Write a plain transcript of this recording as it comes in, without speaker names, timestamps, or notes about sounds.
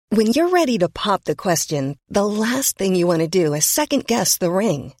When you're ready to pop the question, the last thing you want to do is second-guess the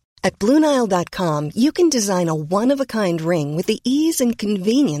ring. At BlueNile.com, you can design a one-of-a-kind ring with the ease and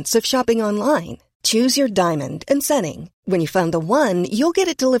convenience of shopping online. Choose your diamond and setting. When you find the one, you'll get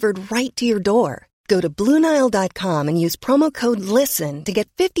it delivered right to your door. Go to BlueNile.com and use promo code LISTEN to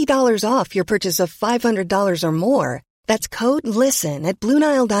get $50 off your purchase of $500 or more. That's code LISTEN at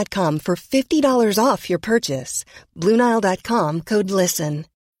BlueNile.com for $50 off your purchase. BlueNile.com, code LISTEN.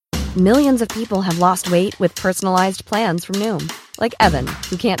 Millions of people have lost weight with personalized plans from Noom. Like Evan,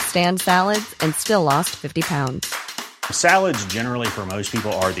 who can't stand salads and still lost 50 pounds. Salads generally for most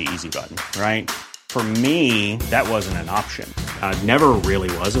people are the easy button, right? For me, that wasn't an option. I never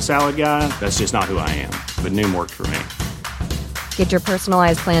really was a salad guy. That's just not who I am. But Noom worked for me. Get your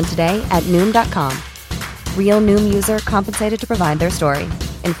personalized plan today at Noom.com. Real Noom user compensated to provide their story.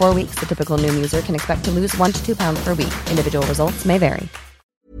 In 4 weeks, the typical Noom user can expect to lose 1 to 2 pounds per week. Individual results may vary.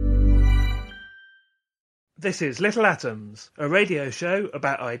 This is Little Atoms, a radio show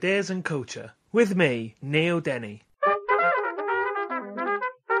about ideas and culture. With me, Neil Denny.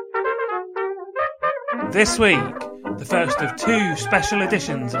 This week, the first of 2 special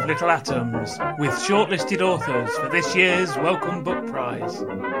editions of Little Atoms with shortlisted authors for this year's Wellcome Book Prize.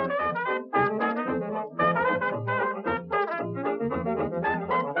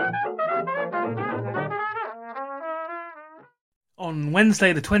 On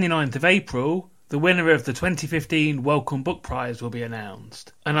Wednesday the 29th of April, the winner of the 2015 Wellcome Book Prize will be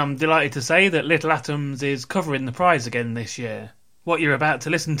announced. And I'm delighted to say that Little Atoms is covering the prize again this year. What you're about to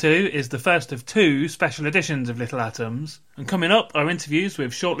listen to is the first of 2 special editions of Little Atoms. And coming up are interviews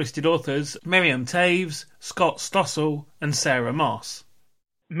with shortlisted authors Miriam Toews, Scott Stossel and Sarah Moss.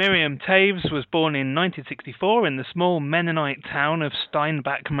 Miriam Toews was born in 1964 in the small Mennonite town of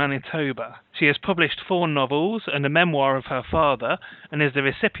Steinbach, Manitoba. She has published 4 novels and a memoir of her father, and is the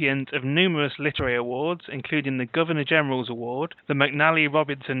recipient of numerous literary awards, including the Governor-General's Award, the McNally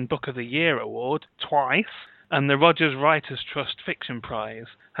Robinson Book of the Year Award, twice, and the Rogers Writers Trust Fiction Prize.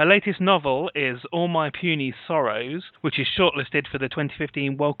 Her latest novel is All My Puny Sorrows, which is shortlisted for the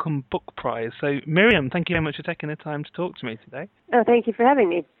 2015 Wellcome Book Prize. So, Miriam, thank you very much for taking the time to talk to me today. Oh, thank you for having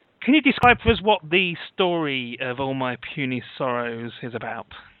me. Can you describe for us what the story of All My Puny Sorrows is about?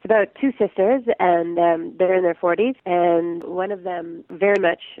 It's about 2 sisters, and they're in their 40s, and one of them very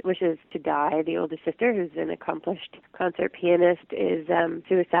much wishes to die. The older sister, who's an accomplished concert pianist, is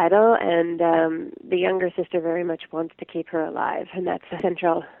suicidal, and the younger sister very much wants to keep her alive, and that's a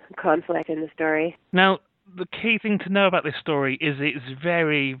central conflict in the story. Now, the key thing to know about this story is it's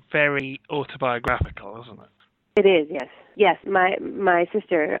very, very autobiographical, isn't it? It is, yes. Yes, my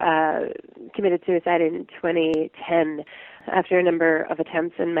sister committed suicide in 2010 after a number of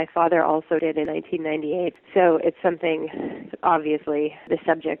attempts, and my father also did in 1998. So it's something, obviously, the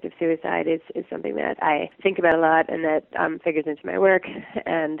subject of suicide is something that I think about a lot and that figures into my work,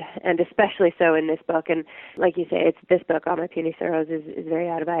 and especially so in this book. And like you say, it's this book, All My Puny Sorrows, is very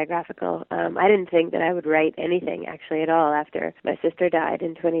autobiographical. I didn't think that I would write anything, actually, at all after my sister died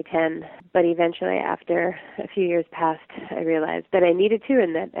in 2010. But eventually, after a few years passed, I realized that I needed to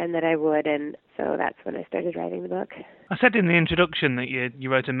and that I would, and so that's when I started writing the book. I said in the introduction that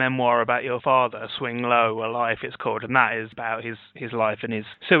you wrote a memoir about your father, Swing Low, A Life it's called, and that is about his life and his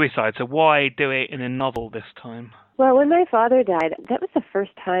suicide. So why do it in a novel this time? Well, when my father died, that was the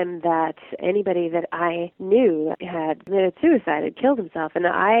first time that anybody that I knew had committed suicide, had killed himself. And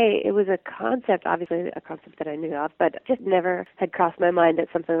it was a concept, obviously a concept that I knew of, but just never had crossed my mind that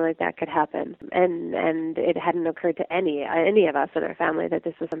something like that could happen. And it hadn't occurred to any of us in our family that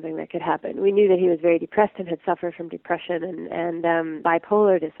this was something that could happen. We knew that he was very depressed and had suffered from depression and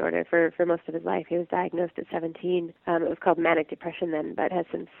bipolar disorder for most of his life. He was diagnosed at 17. It was called manic depression then, but has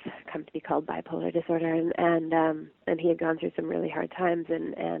since come to be called bipolar disorder. And he had gone through some really hard times,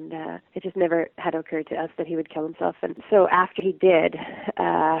 and it just never had occurred to us that he would kill himself. And so after he did,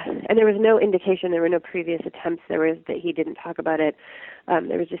 and there was no indication, there were no previous attempts, that he didn't talk about it.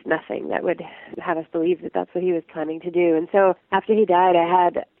 There was just nothing that would have us believe that that's what he was planning to do. And so after he died, I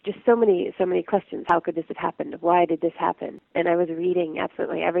had just so many questions. How could this have happened? Why did this happen? And I was reading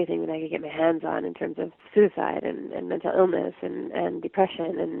absolutely everything that I could get my hands on in terms of suicide and mental illness and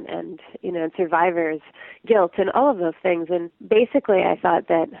depression and survivors' guilt and all of those things. And basically I thought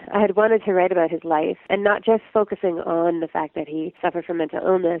that I had wanted to write about his life and not just focusing on the fact that he suffered from mental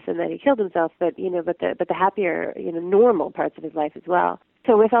illness and that he killed himself, but the happier, normal parts of his life as well.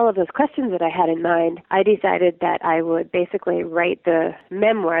 So with all of those questions that I had in mind, I decided that I would basically write the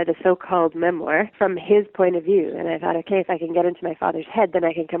memoir, the so-called memoir, from his point of view. And I thought, okay, if I can get into my father's head, then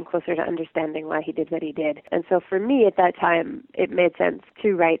I can come closer to understanding why he did what he did. And so for me at that time, it made sense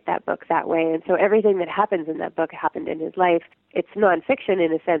to write that book that way. And so everything that happens in that book happened in his life. It's nonfiction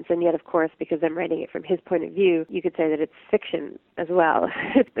in a sense, and yet, of course, because I'm writing it from his point of view, you could say that it's fiction as well.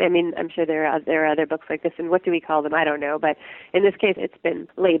 I mean, I'm sure there are other books like this, and what do we call them? I don't know. But in this case, it's been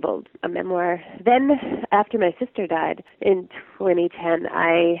labeled a memoir. Then, after my sister died in 2010,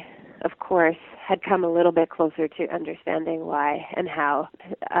 I, of course, had come a little bit closer to understanding why and how.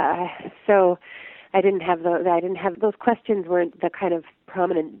 So I didn't have those questions weren't the kind of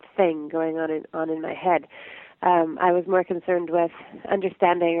prominent thing going on in my head. I was more concerned with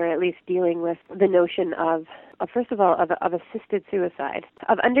understanding, or at least dealing with, the notion of first of all, of assisted suicide,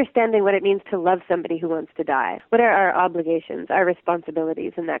 of understanding what it means to love somebody who wants to die. What are our obligations, our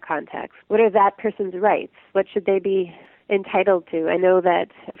responsibilities in that context? What are that person's rights? What should they be entitled to? I know that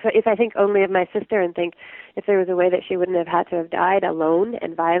if I think only of my sister and think if there was a way that she wouldn't have had to have died alone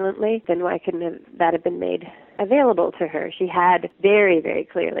and violently, then why couldn't that have been made available to her? She had very, very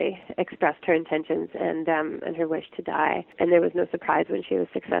clearly expressed her intentions and her wish to die, and there was no surprise when she was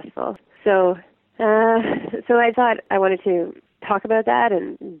successful. So I thought I wanted to talk about that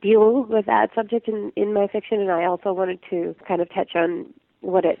and deal with that subject in my fiction, and I also wanted to kind of touch on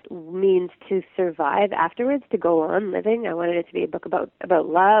what it means to survive afterwards, to go on living. I wanted it to be a book about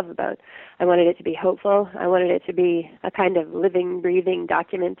love, I wanted it to be hopeful. I wanted it to be a kind of living, breathing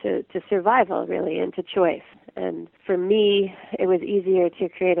document to survival, really, and to choice. And for me, it was easier to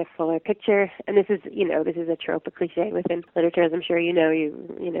create a fuller picture. And this is a trope, a cliche within literature, as I'm sure you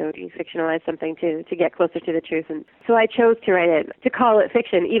fictionalize something to get closer to the truth. And so I chose to write it, to call it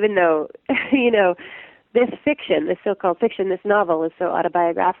fiction, even though, this fiction, this so-called fiction, this novel is so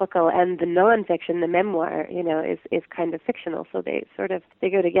autobiographical, and the non-fiction, the memoir, is kind of fictional. So they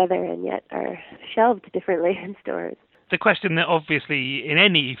go together and yet are shelved differently in stores. The question that obviously in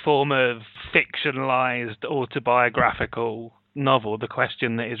any form of fictionalized autobiographical novel, the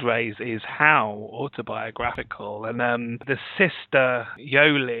question that is raised is how autobiographical. And the sister,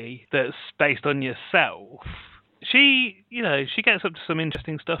 Yoli, that's based on yourself, she gets up to some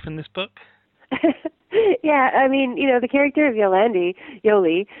interesting stuff in this book. Yeah, I mean, the character of Yoli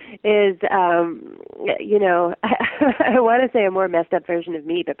is, I want to say a more messed up version of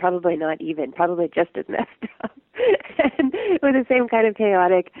me, but probably not even, probably just as messed up. And with the same kind of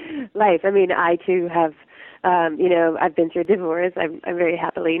chaotic life. I mean, I too have, I've been through a divorce. I'm very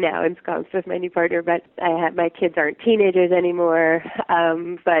happily now ensconced with my new partner, but my kids aren't teenagers anymore.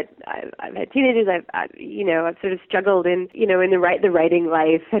 But I've had teenagers. I've sort of struggled in the writing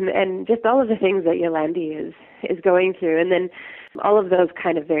life and just all of the things that Yolandi is going through, and then all of those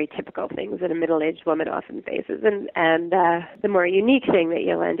kind of very typical things that a middle-aged woman often faces. And the more unique thing that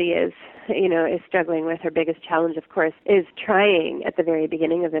Yolandi is struggling with, her biggest challenge, of course, is trying at the very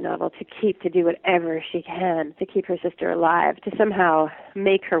beginning of the novel to do whatever she can to keep her sister alive, to somehow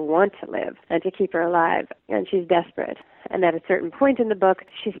make her want to live and to keep her alive. And she's desperate. And at a certain point in the book,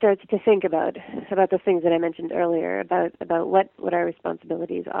 she starts to think about the things that I mentioned earlier, about what our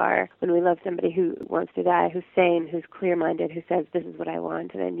responsibilities are when we love somebody who wants to die, who's sane, who's clear-minded, who says, this is what I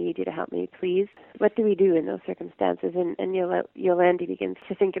want and I need you to help me, please. What do we do in those circumstances? And Yolandi begins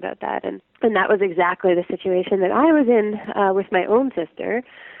to think about that. And that was exactly the situation that I was in with my own sister.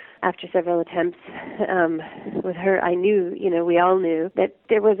 After several attempts with her, I knew, we all knew that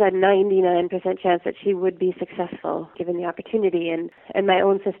there was a 99% chance that she would be successful given the opportunity. And my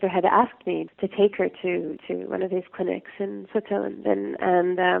own sister had asked me to take her to one of these clinics in Switzerland.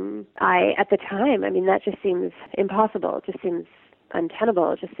 And I, at the time, that just seems impossible. It just seems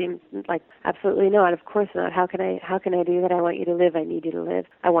untenable. It just seems like absolutely not. Of course not. How can I do that? I want you to live. I need you to live.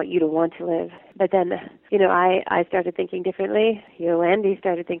 I want you to want to live. But then, I started thinking differently. Yolandi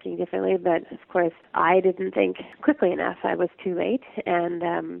started thinking differently. But of course, I didn't think quickly enough. I was too late,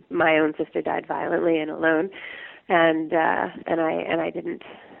 and my own sister died violently and alone, and I didn't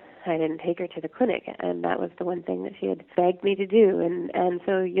take her to the clinic, and that was the one thing that she had begged me to do. And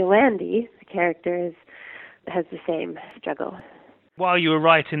so Yolandi, the character, has the same struggle. While you were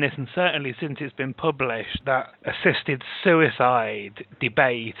writing this, and certainly since it's been published, that assisted suicide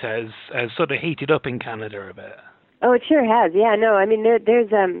debate has sort of heated up in Canada a bit. Oh, it sure has. Yeah, no,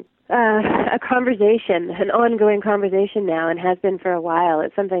 there's a conversation, an ongoing conversation now, and has been for a while.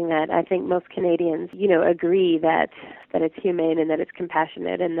 It's something that I think most Canadians, agree that that it's humane and that it's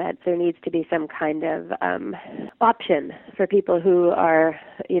compassionate, and that there needs to be some kind of option for people who are,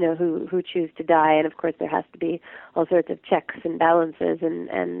 who choose to die. And of course, there has to be all sorts of checks and balances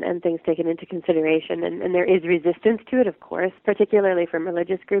and things taken into consideration. And there is resistance to it, of course, particularly from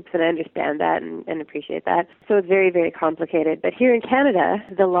religious groups, and I understand that and appreciate that. So it's very, very complicated. But here in Canada,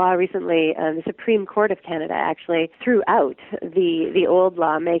 the law recently, the Supreme Court of Canada actually threw out the old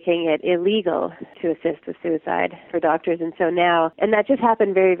law making it illegal to assist with suicide for doctors. And so now, and that just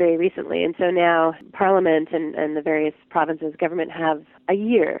happened very, very recently, and so now Parliament and the various provinces, government have a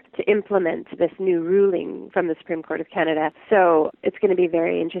year to implement this new ruling from the Supreme Court of Canada. So it's going to be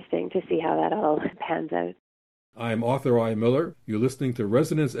very interesting to see how that all pans out. I'm Arthur I. Miller. You're listening to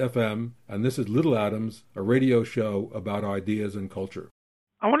Resonance FM, and this is Little Atoms, a radio show about ideas and culture.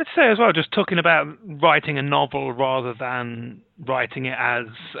 I wanted to say as well, just talking about writing a novel rather than writing it as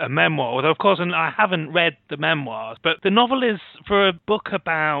a memoir, although of course, and I haven't read the memoirs, but the novel is, for a book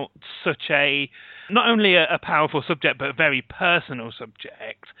about such a, not only a powerful subject, but a very personal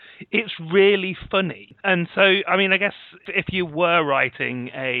subject, it's really funny. And so, I mean, I guess if you were writing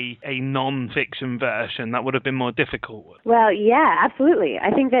a non-fiction version, that would have been more difficult. Well, yeah, absolutely. I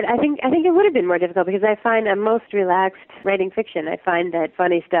think it would have been more difficult because I find I'm most relaxed writing fiction. I find that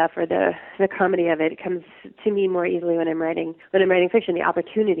funny stuff or the comedy of it comes to me more easily when I'm writing fiction. The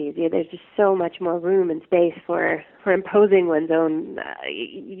opportunities, there's just so much more room and space for imposing one's own,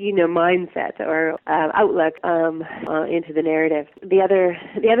 mindset or outlook into the narrative. The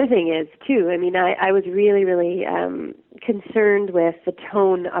other thing is too. I mean, I was really, really concerned with the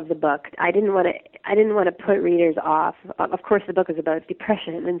tone of the book. I didn't want to put readers off. Of course, the book is about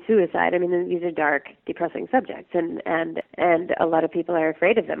depression and suicide. I mean, these are dark, depressing subjects, and a lot of people are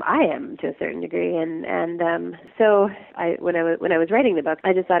afraid of them. I am to a certain degree, and so when I was writing the book,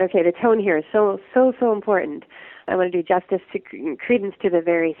 I just thought, okay, the tone here is so important. I want to do justice to credence to the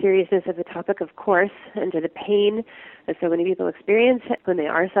very seriousness of the topic, of course, and to the pain that so many people experience when they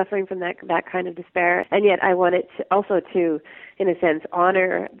are suffering from that kind of despair. And yet I want it also to, in a sense,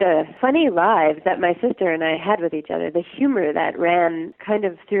 honor the funny lives that my sister and I had with each other, the humor that ran kind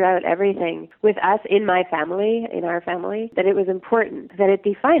of throughout everything with us in my family, in our family, that it was important, that it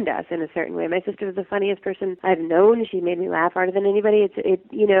defined us in a certain way. My sister was the funniest person I've known. She made me laugh harder than anybody.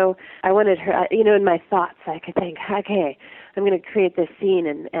 I wanted her, in my thoughts, I could think, okay, I'm going to create this scene,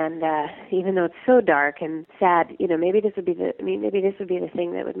 and even though it's so dark and sad, maybe this would be the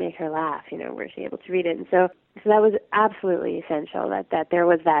thing that would make her laugh. Were she able to read it? And so that was absolutely essential. That there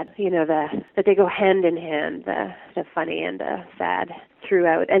was that, that they go hand in hand, the funny and the sad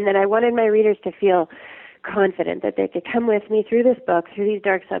throughout, and then I wanted my readers to feel confident that they could come with me through this book, through these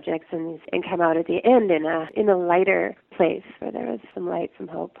dark subjects, and come out at the end in a lighter place where there was some light, some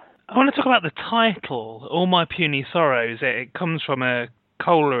hope. I want to talk about the title, All My Puny Sorrows. It comes from a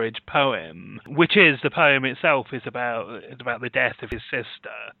Coleridge poem, which is, the poem itself is about the death of his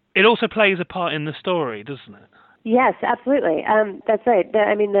sister. It also plays a part in the story, doesn't it? Yes, absolutely. That's right.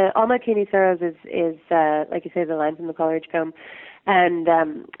 All My Puny Sorrows is like you say, the line from the Coleridge poem. And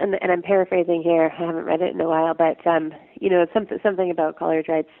I'm paraphrasing here. I haven't read it in a while, but something about Coleridge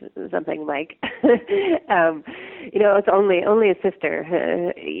writes something like, it's only a sister.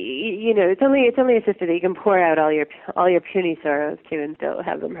 It's only a sister that you can pour out all your puny sorrows to and still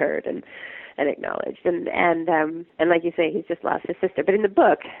have them heard and acknowledged. And like you say, he's just lost his sister. But in the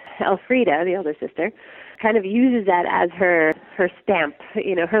book, Elfrida, the elder sister, kind of uses that as her stamp,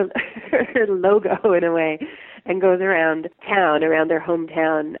 her logo in a way, and goes around town, around their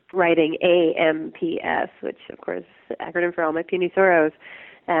hometown, writing AMPS, which of course is the acronym for All My Puny Sorrows.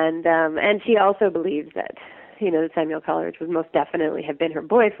 And she also believes that, that Samuel Coleridge would most definitely have been her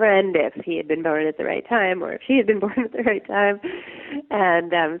boyfriend if he had been born at the right time, or if she had been born at the right time.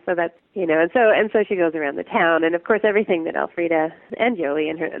 And so that's, and so she goes around the town, and of course everything that Elfrida and Jolie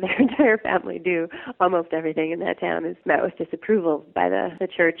and their entire family do, almost everything in that town, is met with disapproval by the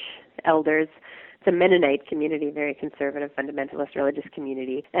church elders. It's a Mennonite community, very conservative, fundamentalist religious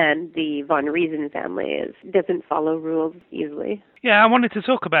community, and the von Riesen family doesn't follow rules easily. Yeah, I wanted to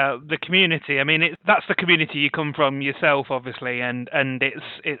talk about the community. I mean, that's the community you come from yourself, obviously, and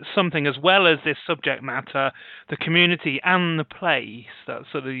it's something, as well as this subject matter, the community and the place, that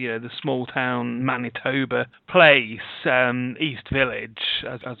sort of, the small town Manitoba place, East Village,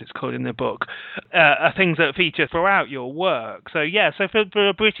 as it's called in the book, are things that feature throughout your work. So for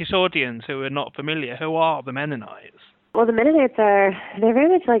a British audience who are not familiar, who are the Mennonites? Well, the Mennonites they're very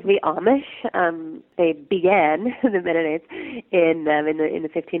much like the Amish. They began, the Mennonites, in the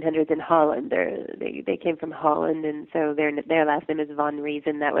 1500s in Holland. They came from Holland, and so their last name is Von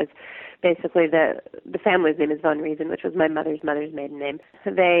Riesen. That was basically the family's name is Von Riesen, which was my mother's maiden name.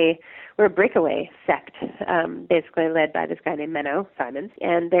 They were a breakaway sect, basically led by this guy named Menno Simons.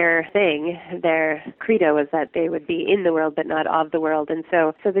 And their credo was that they would be in the world but not of the world. And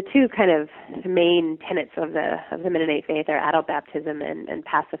so the two kind of main tenets of the Mennonite faith are adult baptism and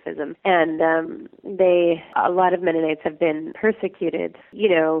pacifism. And a lot of Mennonites have been persecuted,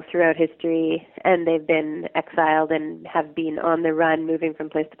 throughout history, and they've been exiled and have been on the run, moving from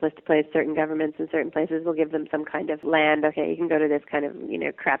place to place to place. Certain governments in certain places will give them some kind of land. Okay, you can go to this kind of,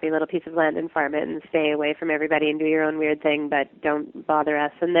 crappy little piece of land and farm it and stay away from everybody and do your own weird thing, but don't bother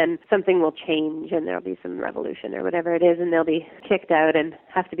us. And then something will change and there'll be some revolution or whatever it is, and they'll be kicked out and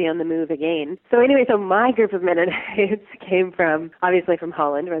have to be on the move again. So anyway, my group of Mennonites came obviously from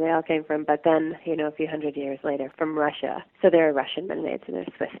Holland, where they all came from, but then, a few hundred years later, from Russia. So there are Russian Mennonites and there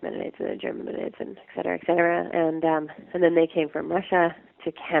are Swiss Mennonites and there are German Mennonites and et cetera, et cetera. And then they came from Russia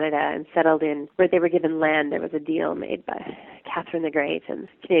to Canada and settled in where they were given land. There was a deal made by Catherine the Great and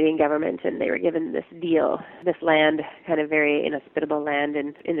the Canadian government, and they were given this land, kind of very inhospitable land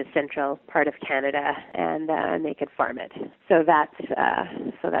in the central part of Canada, and they could farm it. So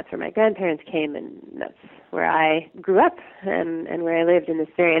that's where my grandparents came, and that's where I grew up and where I lived in this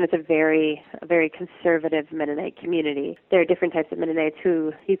and it's a very conservative Mennonite community. There are different types of Mennonites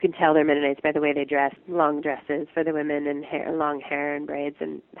who you can tell they're Mennonites by the way they dress, long dresses for the women and long hair and braids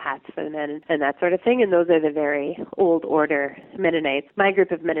and hats for the men and that sort of thing. And those are the very old order Mennonites. My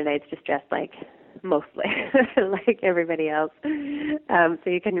group of Mennonites just dressed mostly like everybody else. So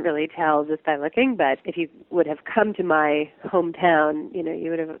you couldn't really tell just by looking, but if you would have come to my hometown, you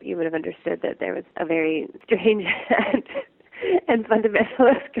would have understood that there was a very strange and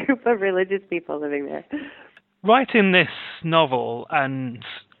fundamentalist group of religious people living there. Writing this novel and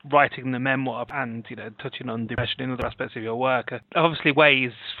writing the memoir and, touching on depression and other aspects of your work are obviously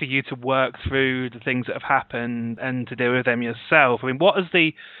ways for you to work through the things that have happened and to deal with them yourself. I mean, what has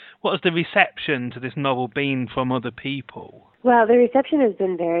the reception to this novel been from other people? Well, the reception has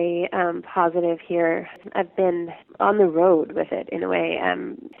been very positive here. I've been on the road with it in a way,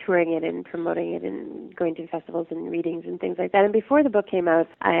 touring it and promoting it and going to festivals and readings and things like that. And before the book came out,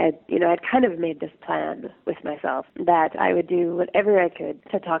 I'd kind of made this plan with myself that I would do whatever I could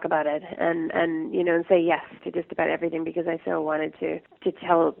to talk about it and say yes to just about everything because I so wanted to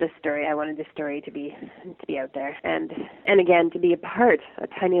tell the story. I wanted the story to be out there and again to be a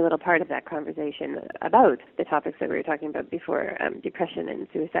tiny little part of that conversation about the topics that we were talking about before. Depression and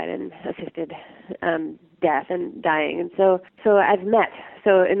suicide and assisted death and dying. And so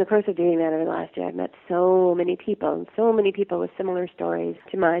in the course of doing that over the last year, I've met so many people with similar stories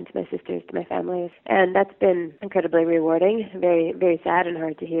to mine, to my sisters, to my families. And that's been incredibly rewarding, very, very sad and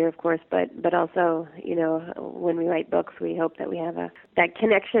hard to hear, of course, but also, when we write books, we hope that we have that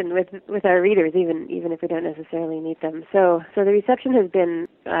connection with our readers, even if we don't necessarily meet them. So the reception has been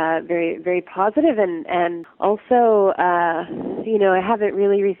very, very positive and also, I haven't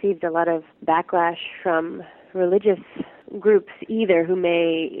really received a lot of backlash from religious groups either who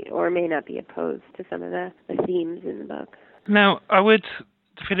may or may not be opposed to some of the themes in the book. Now, I would,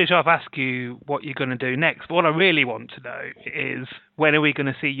 to finish off, ask you what you're going to do next. But what I really want to know is, when are we going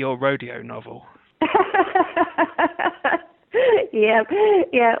to see your rodeo novel? Yeah.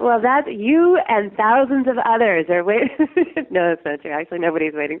 Well, that you and thousands of others are waiting. No, that's not true. Actually,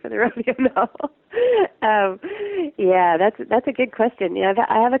 nobody's waiting for the rodeo novel. That's a good question. Yeah,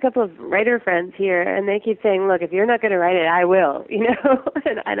 I have a couple of writer friends here, and they keep saying, "Look, if you're not going to write it, I will."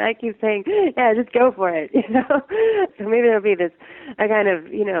 And I keep saying, "Yeah, just go for it." So maybe there'll be a kind of,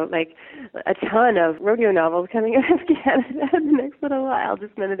 like a ton of rodeo novels coming out of Canada in the next little while.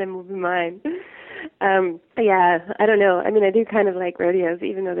 Just none of them will be mine. I don't know. I mean, I do kind of like rodeos,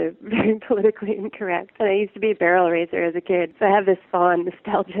 even though they're very politically incorrect. And I used to be a barrel racer as a kid, so I have this fond,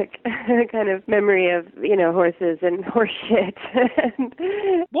 nostalgic kind of memory of, horses and horse shit.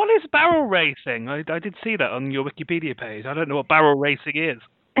 What is barrel racing? I did see that on your Wikipedia page. I don't know what barrel racing is.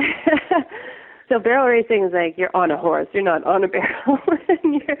 So barrel racing is like you're on a horse, you're not on a barrel.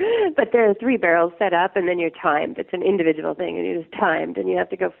 But there are 3 barrels set up, and then you're timed. It's an individual thing, and you're just timed, and you have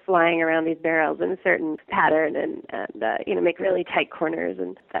to go flying around these barrels in a certain pattern and make really tight corners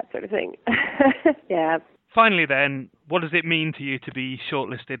and that sort of thing. Yeah. Finally then, what does it mean to you to be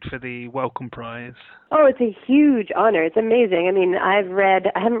shortlisted for the Wellcome Prize? Oh, it's a huge honor. It's amazing. I mean, I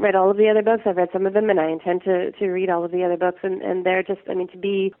haven't read all of the other books. I've read some of them, and I intend to read all of the other books. And they're just, I mean, to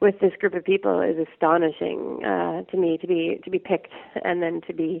be with this group of people is astonishing to me. To be picked and then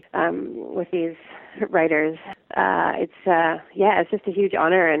to be with these writers. It's just a huge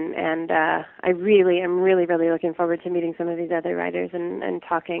honor, and I'm really looking forward to meeting some of these other writers and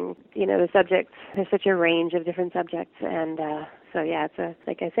talking. You know, the subjects. There's such a range of different subjects, and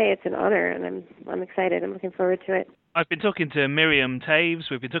like I say, it's an honor, and I'm excited. I'm looking forward to it. I've been talking to Miriam Taves.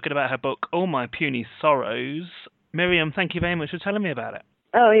 We've been talking about her book, All My Puny Sorrows. Miriam, thank you very much for telling me about it.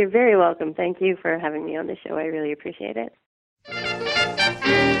 Oh, you're very welcome. Thank you for having me on the show. I really appreciate it.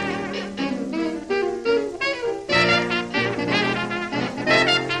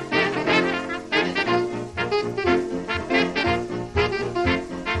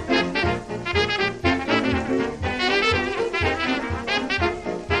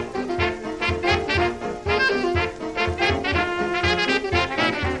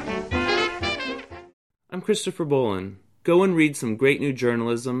 I'm Christopher Bolin. Go and read some great new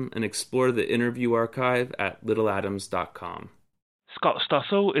journalism and explore the interview archive at littleadams.com. Scott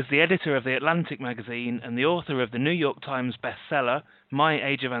Stossel is the editor of The Atlantic magazine and the author of the New York Times bestseller, My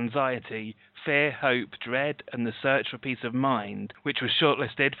Age of Anxiety, Fear, Hope, Dread, and the Search for Peace of Mind, which was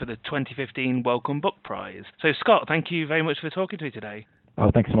shortlisted for the 2015 Wellcome Book Prize. So, Scott, thank you very much for talking to me today.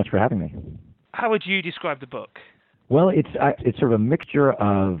 Oh, thanks so much for having me. How would you describe the book? Well, it's sort of a mixture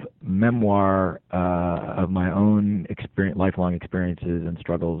of memoir of my own lifelong experiences and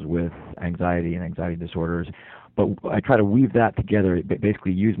struggles with anxiety and anxiety disorders, but I try to weave that together,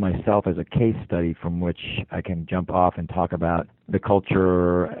 basically use myself as a case study from which I can jump off and talk about the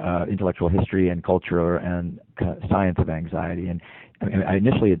culture, intellectual history and culture and science of anxiety. And I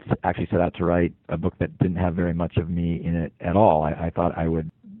initially had actually set out to write a book that didn't have very much of me in it at all. I thought I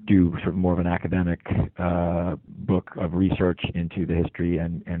would do sort of more of an academic book of research into the history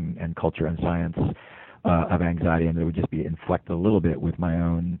and culture and science of anxiety, and it would just be inflected a little bit with my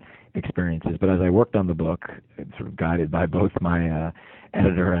own experiences. But as I worked on the book, sort of guided by both my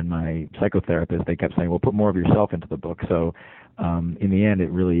editor and my psychotherapist, they kept saying, well, put more of yourself into the book. So in the end, it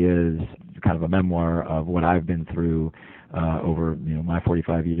really is kind of a memoir of what I've been through over my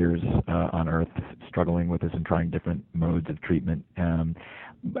 45 years on Earth, struggling with this and trying different modes of treatment.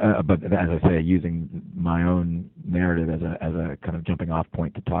 But as I say, using my own narrative as a kind of jumping off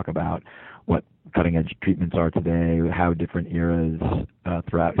point to talk about what cutting edge treatments are today, how different eras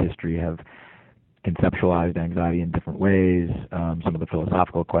throughout history have conceptualized anxiety in different ways, some of the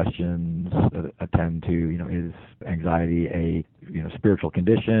philosophical questions attend to, is anxiety a spiritual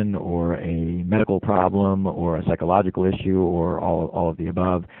condition or a medical problem or a psychological issue or all of the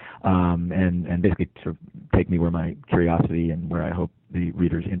above, and basically sort of take me where my curiosity and where I hope the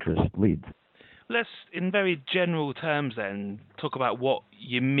reader's interest leads. Let's, in very general terms then, talk about what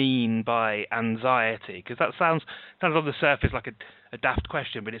you mean by anxiety, because that sounds on the surface like a daft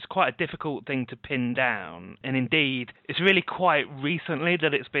question, but it's quite a difficult thing to pin down. And indeed, it's really quite recently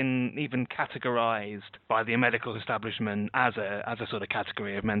that it's been even categorized by the medical establishment as a sort of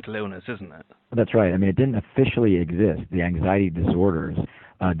category of mental illness, isn't it? That's right. I mean, it didn't officially exist. The anxiety disorders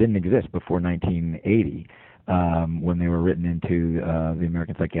didn't exist before 1980. When they were written into the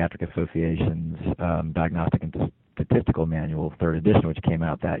American Psychiatric Association's Diagnostic and Statistical Manual, 3rd edition, which came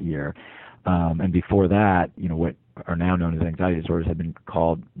out that year. And before that, what are now known as anxiety disorders had been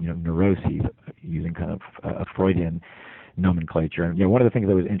called, neuroses, using kind of a Freudian nomenclature. And one of the things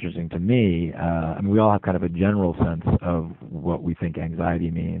that was interesting to me, we all have kind of a general sense of what we think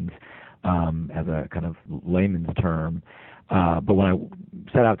anxiety means as a kind of layman's term. But when I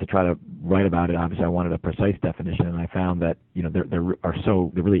set out to try to write about it, obviously I wanted a precise definition, and I found that there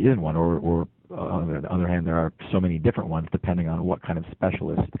really isn't one, or on the other hand, there are so many different ones depending on what kind of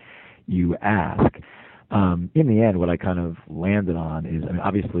specialist you ask. In the end, what I kind of landed on is,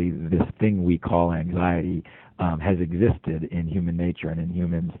 obviously this thing we call anxiety has existed in human nature and in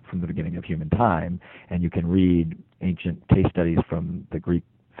humans from the beginning of human time, and you can read ancient case studies from the Greek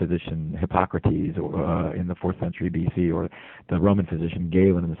physician Hippocrates in the 4th century BC, or the Roman physician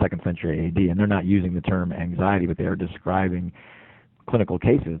Galen in the 2nd century AD, and they're not using the term anxiety, but they are describing clinical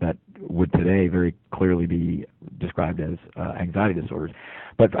cases that would today very clearly be described as anxiety disorders.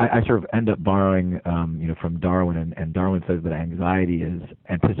 But I sort of end up borrowing from Darwin, and Darwin says that anxiety is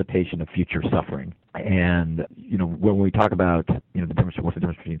anticipation of future suffering. And when we talk about what's the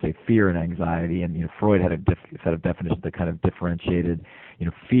difference between, say, fear and anxiety, and Freud had a set of definitions that kind of differentiated.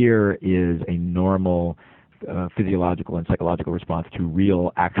 Fear is a normal physiological and psychological response to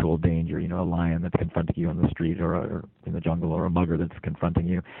real, actual danger. You know, a lion that's confronting you on the street, or in the jungle, or a mugger that's confronting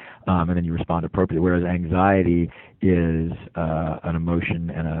you, and then you respond appropriately. Whereas anxiety is an emotion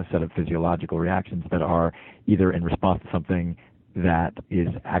and a set of physiological reactions that are either in response to something that is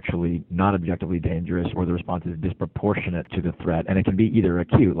actually not objectively dangerous, or the response is disproportionate to the threat. And it can be either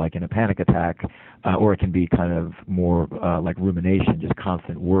acute, like in a panic attack, or it can be kind of more like rumination, just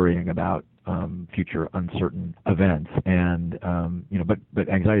constant worrying about future uncertain events. And but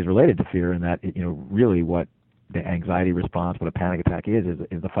anxiety is related to fear in that really what the anxiety response, what a panic attack is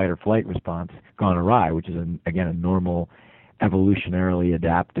the fight or flight response gone awry, which is again a normal, evolutionarily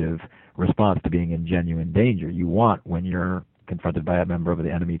adaptive response to being in genuine danger. You want, when you're confronted by a member of the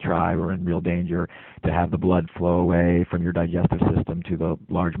enemy tribe or in real danger, to have the blood flow away from your digestive system to the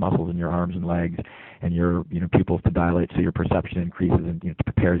large muscles in your arms and legs, and your pupils to dilate so your perception increases and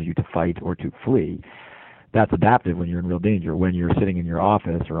prepares you to fight or to flee. That's adaptive when you're in real danger. When you're sitting in your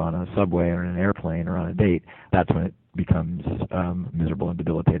office or on a subway or in an airplane or on a date, that's when it becomes miserable and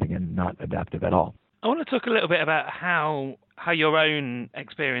debilitating and not adaptive at all. I want to talk a little bit about how your own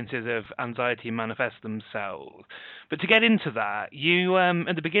experiences of anxiety manifest themselves. But to get into that, you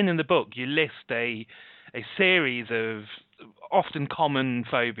at the beginning of the book, you list a series of often common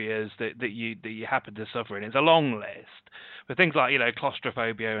phobias that you happen to suffer in. It's a long list, but things like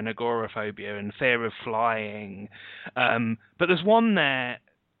claustrophobia and agoraphobia and fear of flying. But there's one there,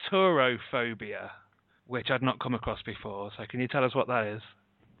 turophobia, which I'd not come across before. So can you tell us what that is?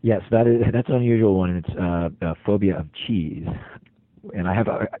 Yes, that's an unusual one, and it's a phobia of cheese. And I have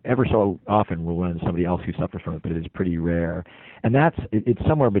ever so often will run into somebody else who suffers from it, but it is pretty rare. And it's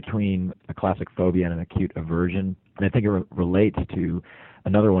somewhere between a classic phobia and an acute aversion. And I think it relates to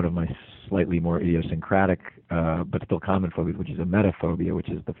another one of my slightly more idiosyncratic but still common phobias, which is emetophobia, which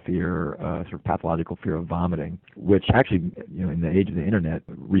is the fear, sort of pathological fear of vomiting, which actually, in the age of the internet,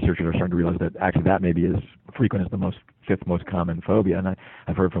 researchers are starting to realize that actually that may be as frequent as the fifth most common phobia. And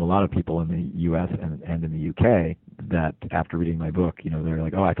I've heard from a lot of people in the U.S. and in the U.K. that after reading my book, they're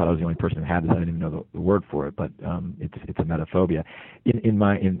like, oh, I thought I was the only person who had this. I didn't even know the word for it, but it's emetophobia.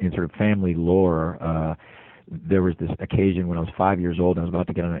 In sort of family lore, there was this occasion when I was 5 years old, and I was about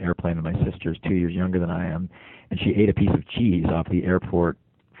to get on an airplane, and my sister's 2 years younger than I am, and she ate a piece of cheese off the airport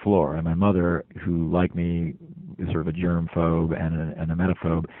floor. And my mother, who, like me, is sort of a germphobe and a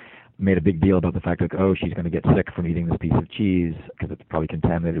emetophobe, made a big deal about the fact that, oh, she's going to get sick from eating this piece of cheese because it's probably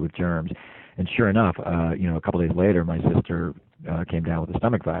contaminated with germs. And sure enough, a couple days later, my sister came down with a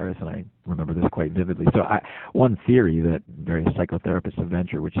stomach virus, and I remember this quite vividly. So one theory that various psychotherapists have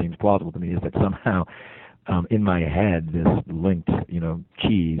ventured, which seems plausible to me, is that somehow in my head, this linked,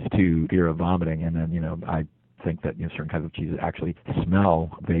 cheese to fear of vomiting, and then, I think that certain kinds of cheeses actually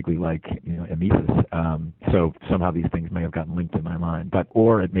smell vaguely like emesis. So somehow these things may have gotten linked in my mind,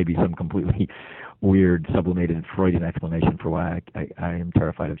 or it may be some completely weird sublimated Freudian explanation for why I am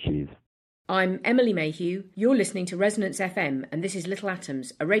terrified of cheese. I'm Emily Mayhew. You're listening to Resonance FM, and this is Little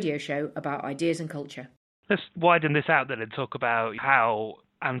Atoms, a radio show about ideas and culture. Let's widen this out then and talk about how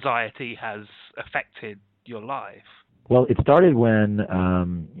anxiety has affected your life. Well, it started when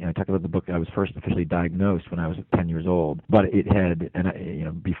I talked about the book. I was first officially diagnosed when I was 10 years old, but it had,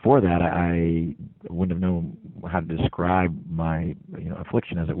 and before that, I wouldn't have known how to describe my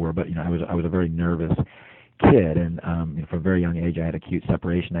affliction, as it were. But I was a very nervous kid, and from a very young age, I had acute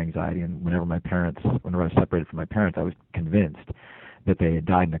separation anxiety. And whenever I was separated from my parents, I was convinced that they had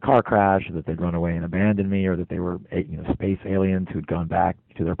died in a car crash, or that they'd run away and abandoned me, or that they were space aliens who'd gone back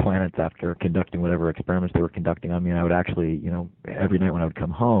to their planets after conducting whatever experiments they were conducting on me. And I would actually, every night when I would come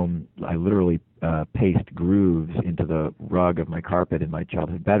home, I literally paced grooves into the rug of my carpet in my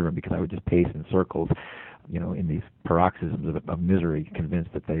childhood bedroom, because I would just pace in circles, in these paroxysms of misery,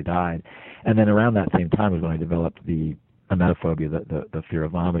 convinced that they died. And then around that same time was when I developed the emetophobia, the fear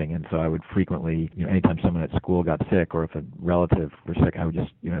of vomiting. And so I would frequently, anytime someone at school got sick, or if a relative were sick, I would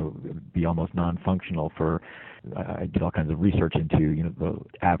just, be almost non-functional I did all kinds of research into, the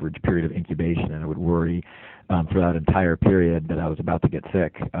average period of incubation, and I would worry for that entire period that I was about to get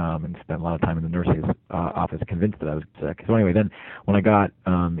sick, and spent a lot of time in the nurse's office convinced that I was sick. So anyway, then when I got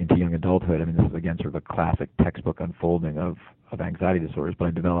into young adulthood, this is again sort of a classic textbook unfolding of anxiety disorders, but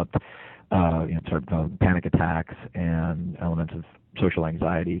I developed sort of panic attacks and elements of social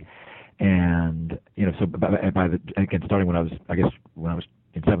anxiety. And, so starting when I was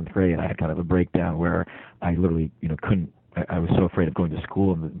in seventh grade, I had kind of a breakdown where I literally, couldn't I was so afraid of going to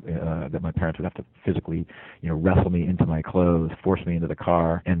school and that my parents would have to physically, wrestle me into my clothes, force me into the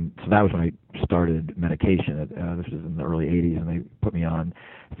car. And so that was when I started medication. This was in the early 80s, and they put me on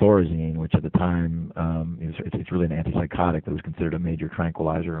Thorazine, which at the time, it's really an antipsychotic that was considered a major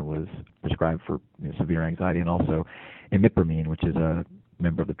tranquilizer and was prescribed for severe anxiety, and also imipramine, which is a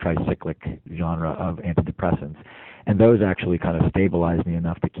member of the tricyclic genre of antidepressants. And those actually kind of stabilized me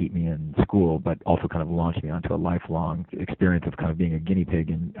enough to keep me in school, but also kind of launched me onto a lifelong experience of kind of being a guinea pig.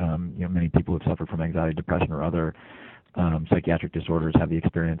 And many people who've suffered from anxiety, depression, or other psychiatric disorders have the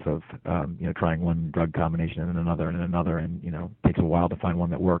experience of trying one drug combination and then another, and it takes a while to find one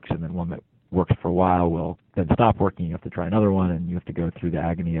that works, and then one that works for a while will then stop working. You have to try another one, and you have to go through the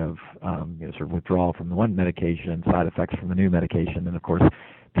agony of sort of withdrawal from the one medication, side effects from the new medication, and of course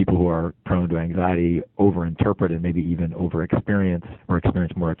people who are prone to anxiety overinterpret and maybe even over-experience or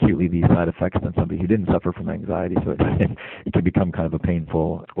experience more acutely these side effects than somebody who didn't suffer from anxiety. So it can become kind of a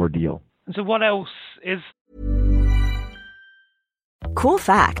painful ordeal. So what else is... Cool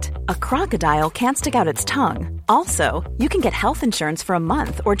fact, a crocodile can't stick out its tongue. Also, you can get health insurance for a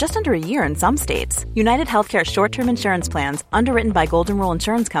month or just under a year in some states. United Healthcare short-term insurance plans, underwritten by Golden Rule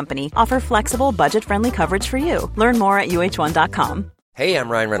Insurance Company, offer flexible, budget-friendly coverage for you. Learn more at UH1.com. Hey, I'm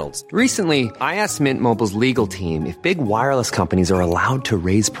Ryan Reynolds. Recently, I asked Mint Mobile's legal team if big wireless companies are allowed to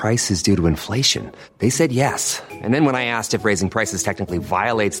raise prices due to inflation. They said yes. And then when I asked if raising prices technically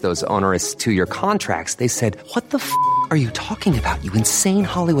violates those onerous 2-year contracts, they said, "What the f*** are you talking about, you insane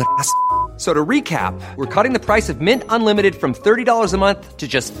Hollywood ass?" So to recap, we're cutting the price of Mint Unlimited from $30 a month to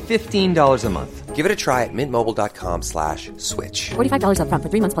just $15 a month. Give it a try at mintmobile.com/switch. $45 up front for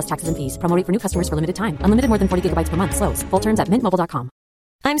 3 months plus taxes and fees. Promo rate for new customers for limited time. Unlimited more than 40 gigabytes per month. Slows full terms at mintmobile.com.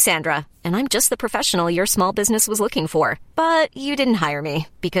 I'm Sandra, and I'm just the professional your small business was looking for. But you didn't hire me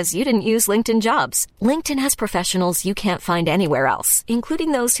because you didn't use LinkedIn Jobs. LinkedIn has professionals you can't find anywhere else,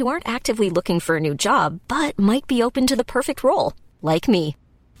 including those who aren't actively looking for a new job, but might be open to the perfect role, like me.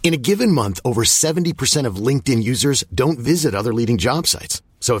 In a given month, over 70% of LinkedIn users don't visit other leading job sites.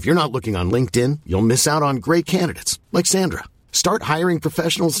 So if you're not looking on LinkedIn, you'll miss out on great candidates like Sandra. Start hiring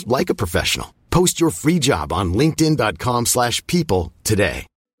professionals like a professional. Post your free job on linkedin.com/people today.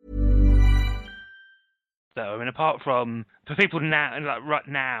 So, I mean, apart from, for people now, like right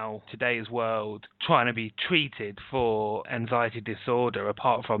now, today's world, trying to be treated for anxiety disorder,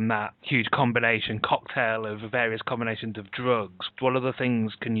 apart from that huge cocktail of various combinations of drugs, what other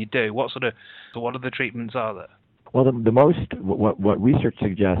things can you do? What other treatments are there? Well, what research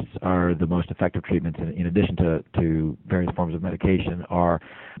suggests are the most effective treatments, in addition to various forms of medication, are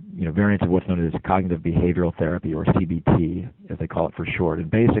variants of what's known as cognitive behavioral therapy, or CBT, as they call it for short.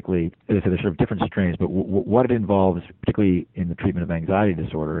 And basically, there's sort of different strains, but what it involves, particularly in the treatment of anxiety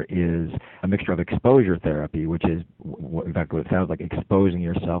disorder, is a mixture of exposure therapy, which is in fact what it sounds like, exposing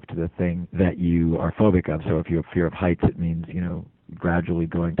yourself to the thing that you are phobic of. So if you have fear of heights, it means gradually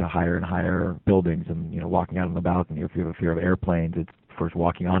going to higher and higher buildings and walking out on the balcony. If you have a fear of airplanes, it's first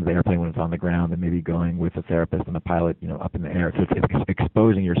walking onto the airplane when it's on the ground, and maybe going with a therapist and the pilot up in the air. So it's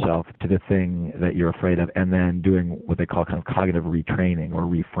exposing yourself to the thing that you're afraid of, and then doing what they call kind of cognitive retraining or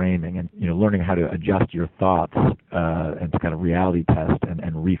reframing, and learning how to adjust your thoughts and to kind of reality test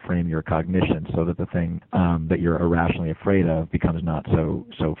and reframe your cognition so that the thing that you're irrationally afraid of becomes not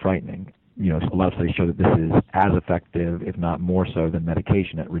so frightening. A lot of studies show that this is as effective, if not more so, than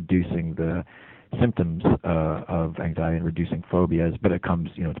medication at reducing the symptoms of anxiety and reducing phobias, but it comes,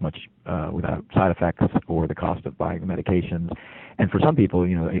 it's much without side effects or the cost of buying the medications. And for some people,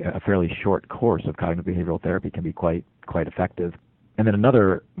 a fairly short course of cognitive behavioral therapy can be quite effective. And then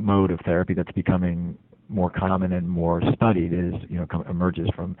another mode of therapy that's becoming more common and more studied is, emerges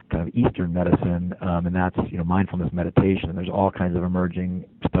from kind of Eastern medicine, and that's, mindfulness meditation. And there's all kinds of emerging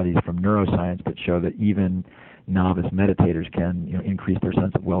studies from neuroscience that show that even novice meditators can, increase their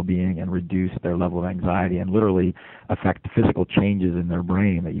sense of well-being and reduce their level of anxiety, and literally affect physical changes in their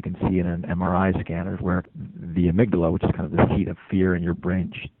brain that you can see in an MRI scanner, where the amygdala, which is kind of the seat of fear in your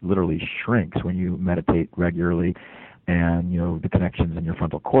brain, literally shrinks when you meditate regularly. And, the connections in your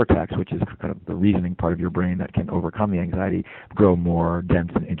frontal cortex, which is kind of the reasoning part of your brain that can overcome the anxiety, grow more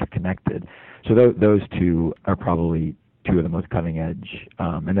dense and interconnected. So those two are probably two of the most cutting edge.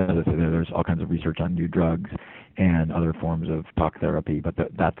 And then, as I said, there's all kinds of research on new drugs and other forms of talk therapy, but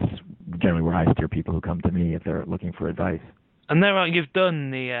that's generally where I steer people who come to me if they're looking for advice. And you've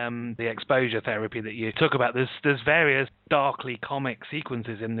done the exposure therapy that you talk about. There's various darkly comic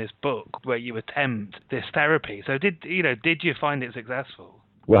sequences in this book where you attempt this therapy. So did you find it successful?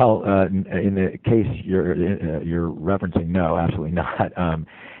 Well, in the case you're referencing, no, absolutely not.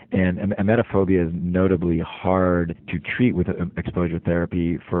 And emetophobia is notably hard to treat with exposure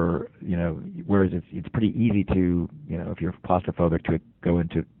therapy whereas it's pretty easy to, if you're claustrophobic, to go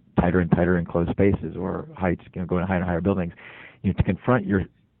into tighter and tighter enclosed spaces or heights, go into higher and higher buildings. To confront your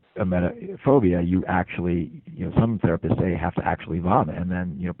emetophobia, you actually, some therapists say, have to actually vomit and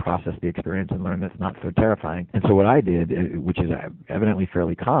then, process the experience and learn that's not so terrifying. And so what I did, which is evidently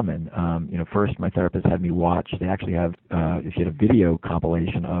fairly common, first my therapist had me watch. They actually have, she had a video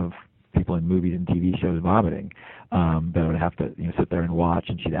compilation of people in movies and TV shows vomiting that I would have to sit there and watch,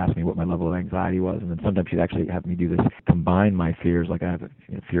 and she'd ask me what my level of anxiety was, and then sometimes she'd actually have me do this, combine my fears, like I have a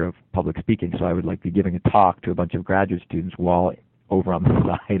fear of public speaking, so I would be giving a talk to a bunch of graduate students while over on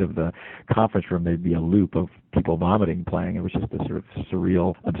the side of the conference room there'd be a loop of people vomiting playing. It was just a sort of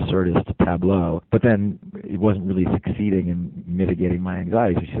surreal, absurdist tableau. But then it wasn't really succeeding in mitigating my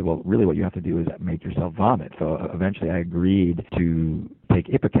anxiety. So she said, well, really what you have to do is make yourself vomit. So eventually I agreed to take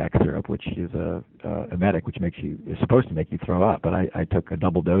Ipecac syrup, which is a emetic, which is supposed to make you throw up. But I took a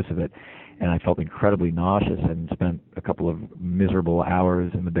double dose of it, and I felt incredibly nauseous and spent a couple of miserable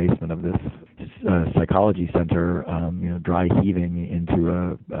hours in the basement of this psychology center, dry heaving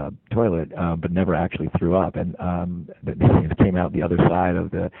into a toilet, but never actually threw up. And it came out the other side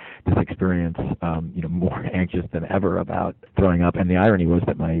of this experience, more anxious than ever about throwing up. And the irony was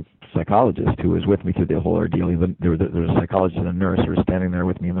that my psychologist, who was with me through the whole ordeal, there was a psychologist and a nurse who were standing there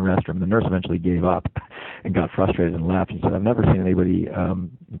with me in the restroom. The nurse eventually gave up and got frustrated and left. And said, I've never seen anybody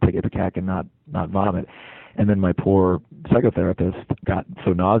take Ipecac and not vomit. And then my poor psychotherapist got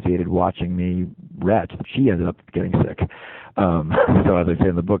so nauseated watching me retch that she ended up getting sick. So as I say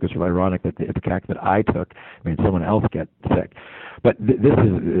in the book, it's sort of ironic that the Ipecac that I took made someone else get sick. But this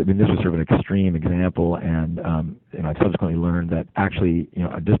was sort of an extreme example, and I subsequently learned that actually,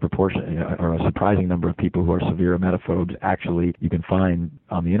 a disproportionate or a surprising number of people who are severe emetophobes actually you can find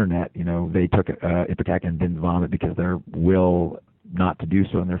on the internet. They took Ipecac and didn't vomit because their will not to do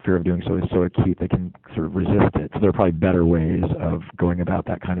so and their fear of doing so is so acute they can sort of resist it. So there are probably better ways of going about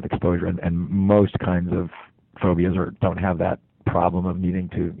that kind of exposure, and most kinds of phobias don't have that problem of needing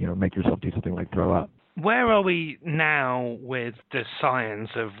to make yourself do something like throw up. Where are we now with the science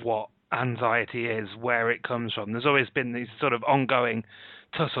of what anxiety is, where it comes from? There's always been these sort of ongoing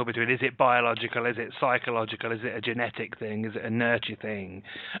tussle between, is it biological, is it psychological, is it a genetic thing, is it a nurture thing?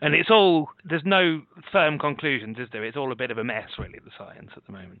 And there's no firm conclusions, is there? It's all a bit of a mess, really, the science at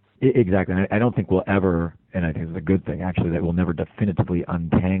the moment. Exactly. I don't think we'll ever, and I think it's a good thing, actually, that we'll never definitively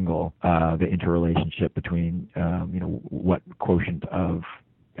untangle the interrelationship between, what quotient of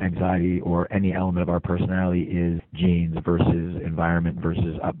anxiety or any element of our personality is genes versus environment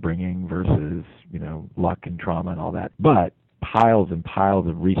versus upbringing versus, luck and trauma and all that. But piles and piles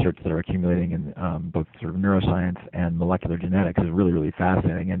of research that are accumulating in both sort of neuroscience and molecular genetics is really, really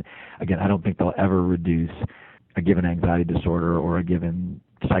fascinating. And again, I don't think they'll ever reduce a given anxiety disorder or a given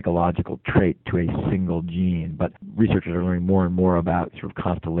psychological trait to a single gene, but researchers are learning more and more about sort of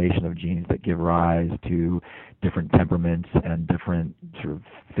constellation of genes that give rise to different temperaments and different sort of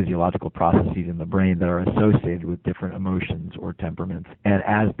physiological processes in the brain that are associated with different emotions or temperaments. And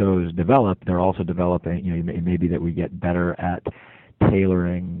as those develop, they're also developing, it may be that we get better at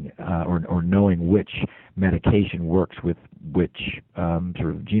tailoring or knowing which medication works with which sort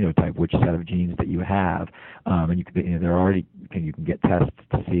of genotype, which set of genes that you have, and you can get tests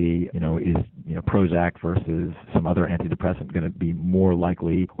to see is Prozac versus some other antidepressant going to be more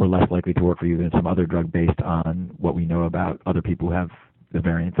likely or less likely to work for you than some other drug based on what we know about other people who have the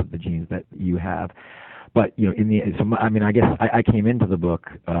variants of the genes that you have. But I guess I came into the book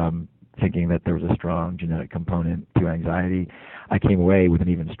thinking that there was a strong genetic component to anxiety. I came away with an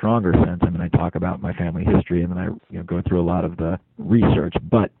even stronger sense. I talk about my family history, and then I go through a lot of the research.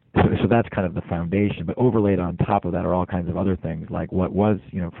 But so that's kind of the foundation. But overlaid on top of that are all kinds of other things, like what was,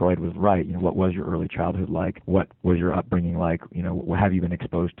 Freud was right. What was your early childhood like? What was your upbringing like? Have you been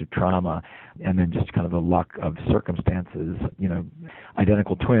exposed to trauma? And then just kind of the luck of circumstances.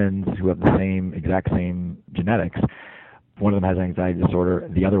 Identical twins who have the exact same genetics. One of them has anxiety disorder.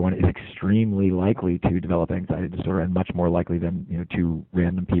 The other one is extremely likely to develop anxiety disorder, and much more likely than two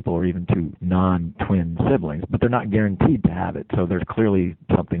random people or even two non-twin siblings. But they're not guaranteed to have it. So there's clearly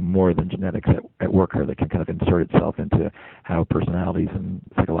something more than genetics at work here that can kind of insert itself into how personalities and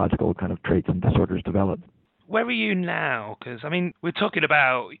psychological kind of traits and disorders develop. Where are you now? Because, we're talking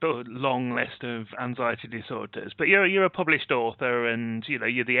about a long list of anxiety disorders, but you're a published author, and,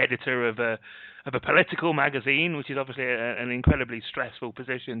 you're the editor of a political magazine, which is obviously an incredibly stressful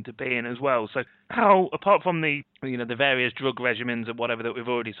position to be in as well. So how, apart from the various drug regimens and whatever that we've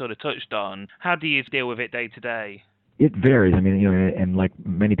already sort of touched on, how do you deal with it day to day? It varies. I mean, and like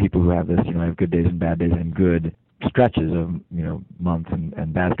many people who have this, I have good days and bad days and good stretches of, months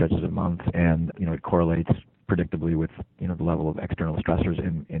and bad stretches of months, and, it correlates predictably with, the level of external stressors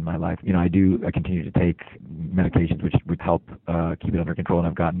in my life. I continue to take medications which would help keep it under control, and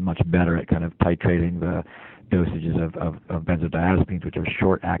I've gotten much better at kind of titrating the dosages of benzodiazepines, which are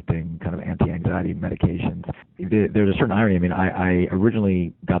short-acting kind of anti-anxiety medications. There's a certain irony. I mean, I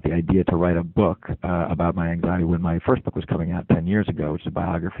originally got the idea to write a book about my anxiety when my first book was coming out 10 years ago, which is a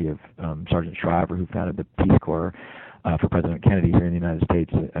biography of Sergeant Shriver, who founded the Peace Corps for President Kennedy here in the United States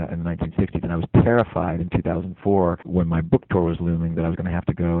in the 1960s. And I was terrified in 2004 when my book tour was looming that I was going to have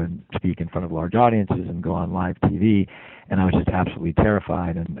to go and speak in front of large audiences and go on live TV. And I was just absolutely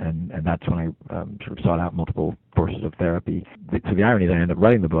terrified, and that's when I sort of sought out multiple courses of therapy. So the irony is I ended up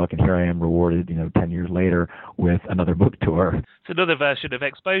writing the book, and here I am rewarded, 10 years later with another book tour. It's another version of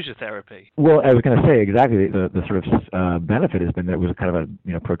exposure therapy. Well, I was going to say exactly the sort of benefit has been that it was kind of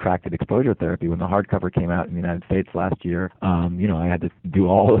a protracted exposure therapy. When the hardcover came out in the United States last year, I had to do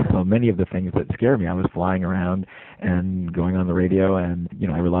many of the things that scare me. I was flying around and going on the radio, and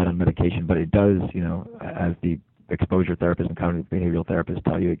I relied on medication, but it does, as the exposure therapists and cognitive behavioral therapists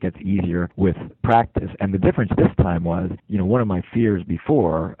tell you, it gets easier with practice. And the difference this time was, one of my fears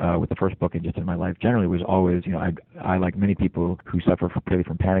before with the first book and just in my life generally was always, I like many people who suffer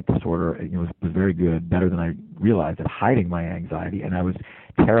from panic disorder, was very good, better than I realized at hiding my anxiety. And I was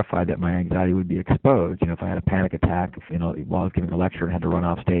terrified that my anxiety would be exposed. If I had a panic attack, while I was giving a lecture and had to run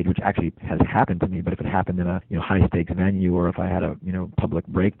off stage, which actually has happened to me, but if it happened in a high stakes venue, or if I had a public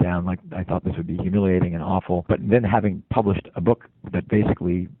breakdown, like I thought this would be humiliating and awful. But then having published a book that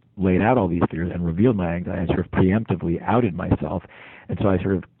basically laid out all these fears and revealed my anxiety, I sort of preemptively outed myself, and so I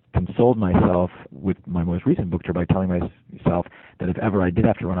sort of consoled myself with my most recent book tour by telling myself that if ever I did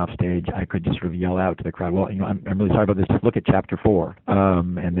have to run off stage, I could just sort of yell out to the crowd, well, I'm really sorry about this, just look at chapter 4.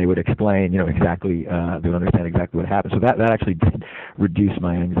 And they would explain, exactly, they would understand exactly what happened. So that actually did reduce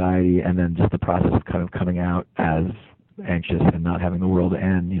my anxiety, and then just the process of kind of coming out as anxious and not having the world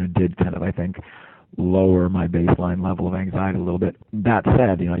end, did kind of, I think, lower my baseline level of anxiety a little bit. That said,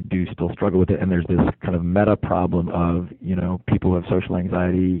 I do still struggle with it, and there's this kind of meta problem of, people who have social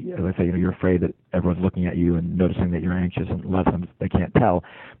anxiety, as I say, you're afraid that everyone's looking at you and noticing that you're anxious, and a lot of times they can't tell.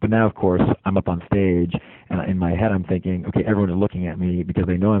 But now, of course, I'm up on stage, and in my head I'm thinking, okay, everyone is looking at me because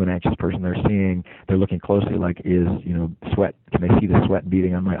they know I'm an anxious person. They're looking closely, like, is, sweat, can they see the sweat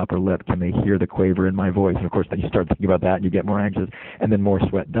beating on my upper lip? Can they hear the quaver in my voice? And of course, then you start thinking about that, and you get more anxious, and then more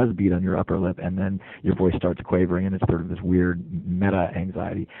sweat does beat on your upper lip, and then your voice starts quavering, and it's sort of this weird meta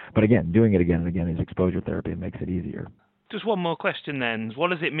anxiety. But again, doing it again and again is exposure therapy. It makes it easier. Just one more question then.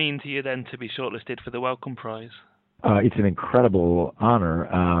 What does it mean to you then to be shortlisted for the Wellcome Prize? It's an incredible honor.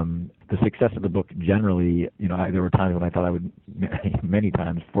 The success of the book generally, there were times when I thought I would, many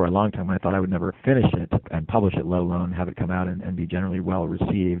times for a long time, when I thought I would never finish it and publish it, let alone have it come out and be generally well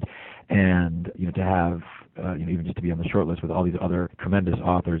received. And, to have, even just to be on the short list with all these other tremendous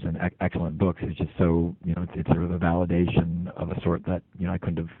authors and excellent books is just so, it's sort of a validation of a sort that, I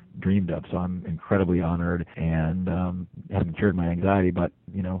couldn't have dreamed of. So I'm incredibly honored, and hasn't cured my anxiety, but,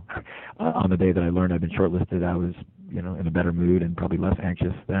 on the day that I learned I'd been shortlisted, I was, in a better mood and probably less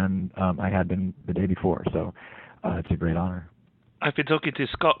anxious than I had been the day before. So it's a great honor. I've been talking to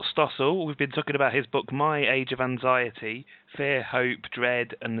Scott Stossel. We've been talking about his book, My Age of Anxiety, Fear, Hope,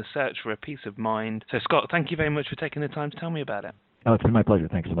 Dread, and the Search for a Peace of Mind. So, Scott, thank you very much for taking the time to tell me about it. Oh, it's been my pleasure.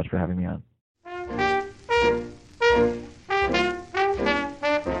 Thanks so much for having me on.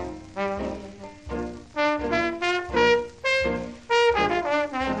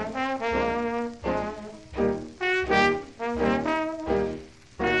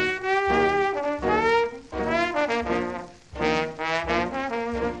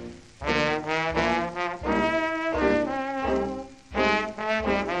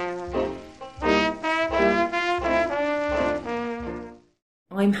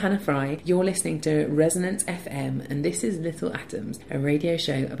 I'm Hannah Fry. You're listening to Resonance FM, and this is Little Atoms, a radio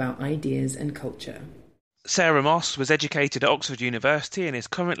show about ideas and culture. Sarah Moss was educated at Oxford University and is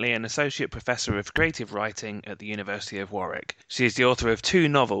currently an Associate Professor of Creative Writing at the University of Warwick. She is the author of 2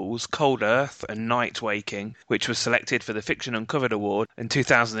 novels, Cold Earth and Night Waking, which was selected for the Fiction Uncovered Award in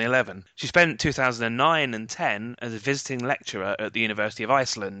 2011. She spent 2009 and 10 as a visiting lecturer at the University of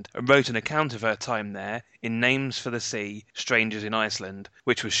Iceland and wrote an account of her time there in Names for the Sea, Strangers in Iceland,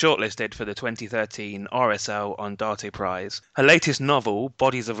 which was shortlisted for the 2013 RSL Andarte Prize. Her latest novel,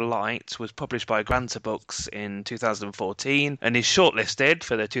 Bodies of Light, was published by Granta Books books in 2014 and is shortlisted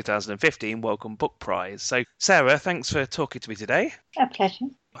for the 2015 Wellcome Book Prize. So, Sarah, thanks for talking to me today. A pleasure.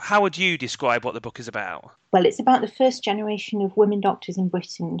 How would you describe what the book is about? Well, it's about the first generation of women doctors in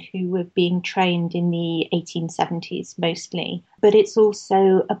Britain who were being trained in the 1870s mostly. But it's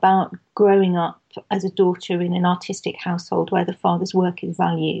also about growing up as a daughter in an artistic household where the father's work is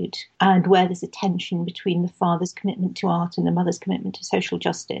valued and where there's a tension between the father's commitment to art and the mother's commitment to social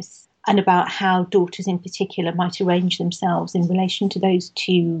justice, and about how daughters in particular might arrange themselves in relation to those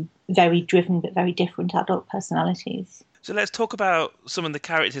two very driven but very different adult personalities. So let's talk about some of the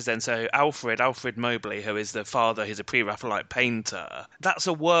characters then. So Alfred Mobley, who is the father, he's a pre-Raphaelite painter. That's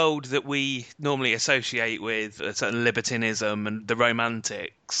a world that we normally associate with a certain libertinism and the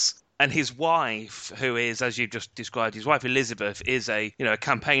Romantics. And his wife, who is, as you've just described, his wife Elizabeth, is a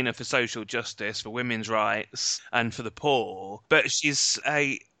campaigner for social justice, for women's rights and for the poor. But she's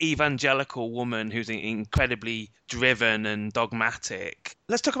a evangelical woman who's incredibly driven and dogmatic.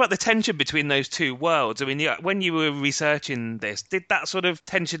 Let's talk about the tension between those two worlds. I mean, when you were researching this, did that sort of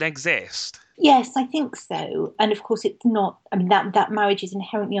tension exist? Yes, I think so. And of course, it's not, I mean, that marriage is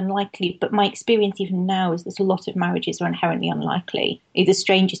inherently unlikely, but my experience even now is that a lot of marriages are inherently unlikely. The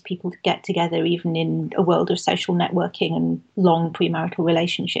strangest people to get together, even in a world of social networking and long premarital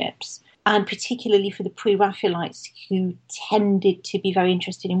relationships. And particularly for the pre-Raphaelites who tended to be very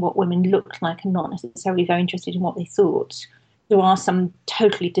interested in what women looked like and not necessarily very interested in what they thought. There are some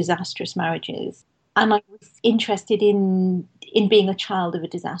totally disastrous marriages. And I was interested in being a child of a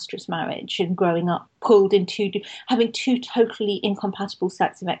disastrous marriage and growing up pulled into having two totally incompatible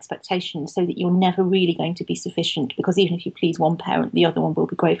sets of expectations so that you're never really going to be sufficient, because even if you please one parent, the other one will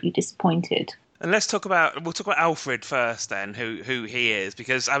be gravely disappointed. And we'll talk about Alfred first then, who he is,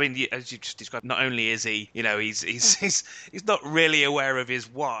 because I mean, as you just described, not only is he, he's not really aware of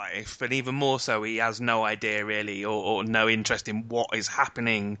his wife, but even more so, he has no idea really or no interest in what is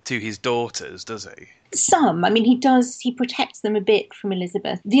happening to his daughters, does he? Some. I mean, he protects them a bit from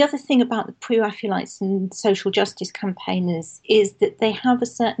Elizabeth. The other thing about the pre-Raphaelites and social justice campaigners is that they have a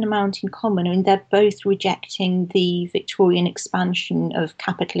certain amount in common. I mean, they're both rejecting the Victorian expansion of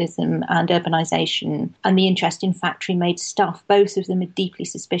capitalism and urbanisation and the interest in factory-made stuff. Both of them are deeply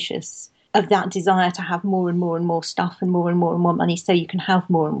suspicious of that desire to have more and more and more stuff and more money so you can have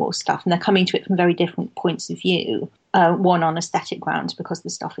more and more stuff. And they're coming to it from very different points of view. One on aesthetic grounds because the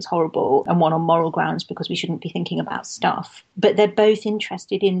stuff is horrible, and one on moral grounds because we shouldn't be thinking about stuff. But they're both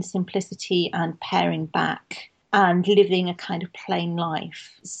interested in simplicity and paring back and living a kind of plain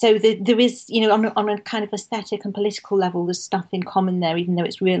life. So there is, on a kind of aesthetic and political level, there's stuff in common there, even though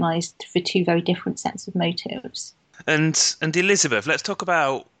it's realised for two very different sets of motives. And Elizabeth, let's talk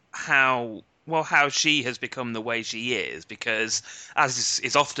about how she has become the way she is, because as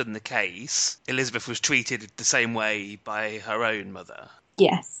is often the case, Elizabeth was treated the same way by her own mother.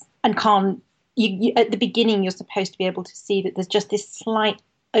 Yes, and you at the beginning you're supposed to be able to see that there's just this slight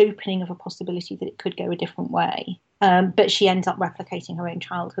opening of a possibility that it could go a different way. But she ends up replicating her own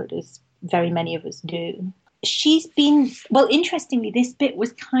childhood, as very many of us do. She's been, interestingly, this bit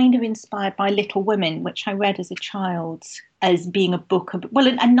was kind of inspired by Little Women, which I read as a child as being a book,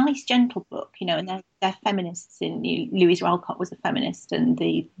 a nice, gentle book, and they're feminists. Louise Ralcott was a feminist, and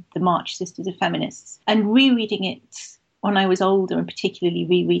the March Sisters are feminists. And rereading it when I was older, and particularly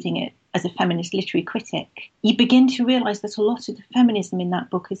rereading it as a feminist literary critic, you begin to realise that a lot of the feminism in that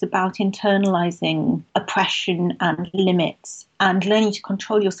book is about internalising oppression and limits and learning to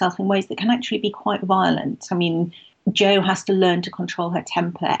control yourself in ways that can actually be quite violent. I mean, Jo has to learn to control her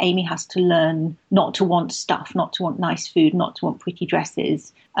temper. Amy has to learn not to want stuff, not to want nice food, not to want pretty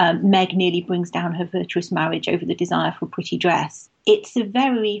dresses. Meg nearly brings down her virtuous marriage over the desire for a pretty dress. It's a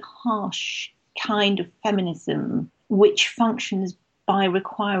very harsh kind of feminism which functions by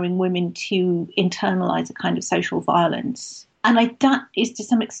requiring women to internalise a kind of social violence. And that is to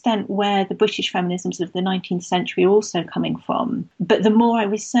some extent where the British feminisms of the 19th century are also coming from. But the more I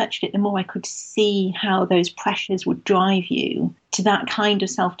researched it, the more I could see how those pressures would drive you to that kind of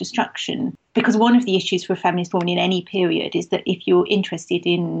self-destruction. Because one of the issues for a feminist woman in any period is that if you're interested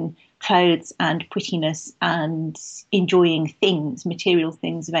in clothes and prettiness and enjoying things, material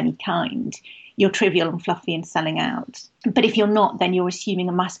things of any kind, you're trivial and fluffy and selling out. But if you're not, then you're assuming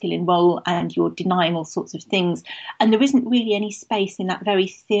a masculine role and you're denying all sorts of things. And there isn't really any space in that very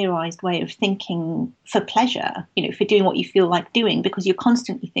theorised way of thinking for pleasure, for doing what you feel like doing, because you're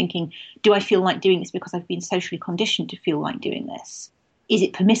constantly thinking, do I feel like doing this because I've been socially conditioned to feel like doing this? Is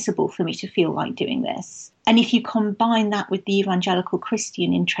it permissible for me to feel like doing this? And if you combine that with the evangelical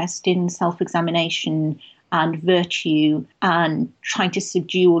Christian interest in self-examination and virtue and trying to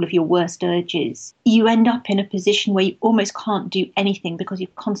subdue all of your worst urges, you end up in a position where you almost can't do anything because you're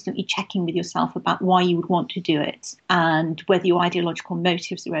constantly checking with yourself about why you would want to do it and whether your ideological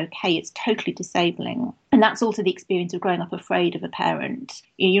motives are okay. It's totally disabling. And that's also the experience of growing up afraid of a parent.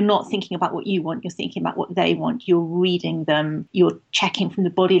 You're not thinking about what you want, you're thinking about what they want. You're reading them, you're checking from the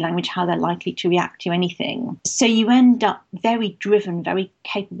body language how they're likely to react to anything. So you end up very driven, very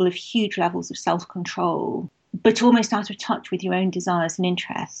capable of huge levels of self-control, but almost out of touch with your own desires and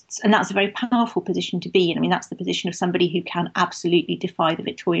interests. And that's a very powerful position to be in. I mean, that's the position of somebody who can absolutely defy the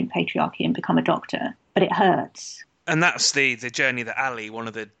Victorian patriarchy and become a doctor. But it hurts. And that's the journey that Ali, one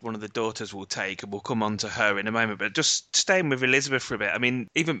of the daughters, will take, and we'll come on to her in a moment. But just staying with Elizabeth for a bit, I mean,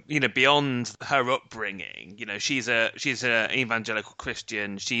 even beyond her upbringing, she's an evangelical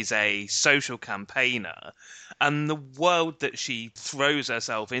Christian, she's a social campaigner, and the world that she throws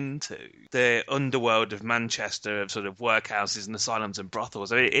herself into, the underworld of Manchester, of sort of workhouses and asylums and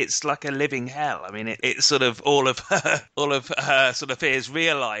brothels, I mean, it's like a living hell. I mean, it's sort of all of her sort of fears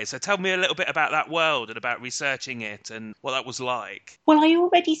realised. So tell me a little bit about that world and about researching it and what that was like. Well, I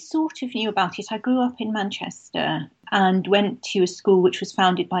already sort of knew about it. I grew up in Manchester and went to a school which was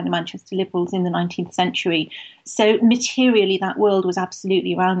founded by the Manchester Liberals in the 19th century. So materially, that world was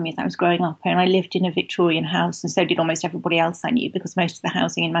absolutely around me as I was growing up. And I lived in a Victorian house, and so did almost everybody else I knew, because most of the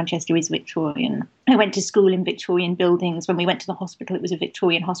housing in Manchester is Victorian. I went to school in Victorian buildings. When we went to the hospital, it was a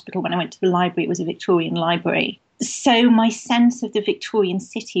Victorian hospital. When I went to the library, it was a Victorian library. So my sense of the Victorian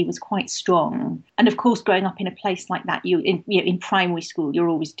city was quite strong. And of course, growing up in a place like that, in primary school, you're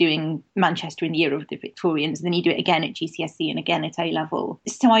always doing Manchester in the year of the Victorians, and then you do it again at GCSE and again at A-level.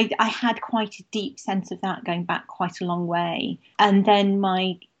 So I had quite a deep sense of that going back quite a long way. And then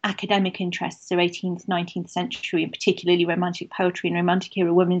my academic interests are 18th, 19th century, and particularly romantic poetry and romantic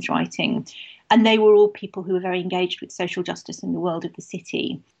era women's writing. And they were all people who were very engaged with social justice in the world of the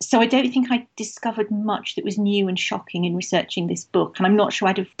city. So I don't think I discovered much that was new and shocking in researching this book. And I'm not sure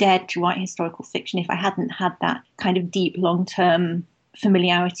I'd have dared to write historical fiction if I hadn't had that kind of deep, long-term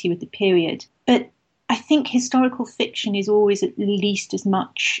familiarity with the period. But I think historical fiction is always at least as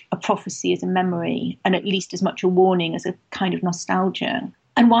much a prophecy as a memory, and at least as much a warning as a kind of nostalgia.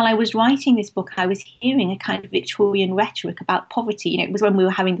 And while I was writing this book, I was hearing a kind of Victorian rhetoric about poverty. It was when we were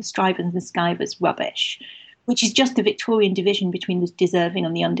having the Strivers and the Skivers rubbish, which is just the Victorian division between the deserving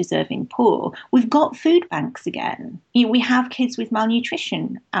and the undeserving poor. We've got food banks again. We have kids with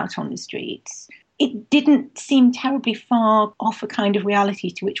malnutrition out on the streets. It didn't seem terribly far off a kind of reality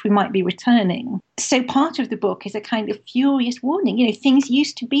to which we might be returning. So part of the book is a kind of furious warning. Things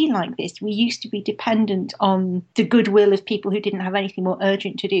used to be like this. We used to be dependent on the goodwill of people who didn't have anything more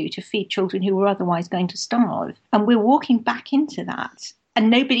urgent to do to feed children who were otherwise going to starve. And we're walking back into that.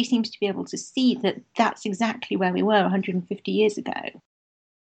 And nobody seems to be able to see that that's exactly where we were 150 years ago.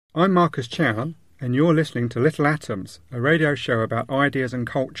 I'm Marcus Chown, and you're listening to Little Atoms, a radio show about ideas and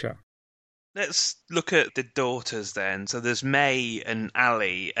culture. Let's look at the daughters then. So there's May and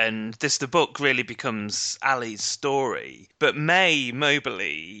Ali, and the book really becomes Ali's story. But May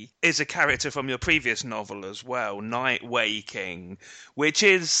Moberly is a character from your previous novel as well, Night Waking, which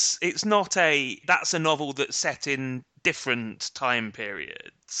is, that's a novel that's set in different time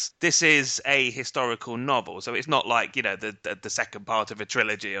periods. This is a historical novel, so it's not like, the second part of a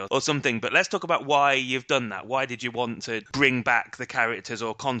trilogy or something. But let's talk about why you've done that. Why did you want to bring back the characters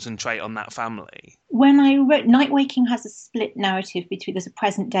or concentrate on that family? When I wrote, Night Waking has a split narrative between, there's a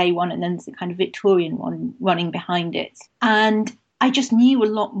present day one and then there's a kind of Victorian one running behind it. And I just knew a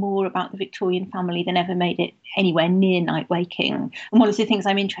lot more about the Victorian family than ever made it anywhere near Night Waking. And one of the things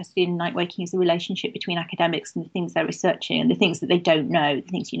I'm interested in Night Waking is the relationship between academics and the things they're researching and the things that they don't know, the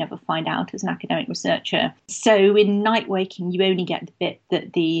things you never find out as an academic researcher. So in Night Waking, you only get the bit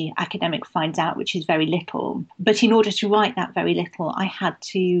that the academic finds out, which is very little. But in order to write that very little, I had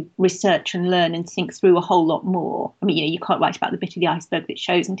to research and learn and think through a whole lot more. I mean, you can't write about the bit of the iceberg that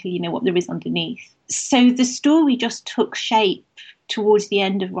shows until you know what there is underneath. So the story just took shape towards the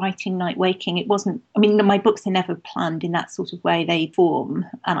end of writing Night Waking. It wasn't, my books are never planned in that sort of way. They form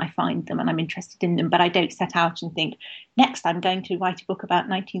and I find them and I'm interested in them, but I don't set out and think, next I'm going to write a book about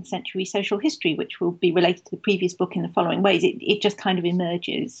 19th century social history, which will be related to the previous book in the following ways. It just kind of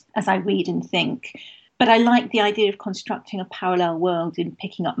emerges as I read and think. But I like the idea of constructing a parallel world and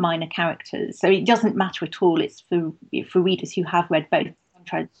picking up minor characters. So it doesn't matter at all. It's for readers who have read both.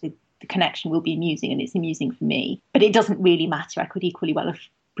 The connection will be amusing, and it's amusing for me. But it doesn't really matter. I could equally well have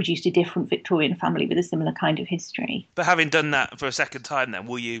produced a different Victorian family with a similar kind of history. But having done that for a second time then,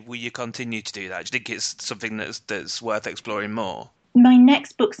 will you continue to do that? Do you think it's something that's worth exploring more? My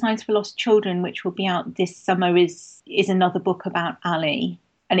next book, Signs for Lost Children, which will be out this summer, is another book about Ali.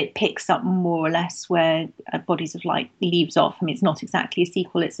 And it picks up more or less where Bodies of Light leaves off. I mean, it's not exactly a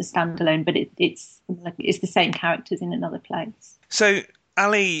sequel, it's a standalone, but it's the same characters in another place. So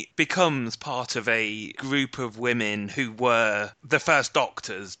Ali becomes part of a group of women who were the first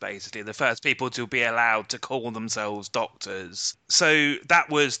doctors, basically, the first people to be allowed to call themselves doctors. So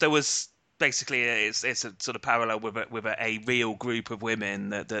there was basically it's a sort of parallel with a real group of women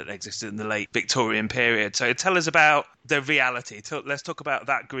that existed in the late Victorian period. So tell us about the reality. Let's talk about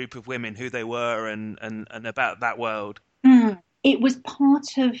that group of women, who they were, and about that world. It was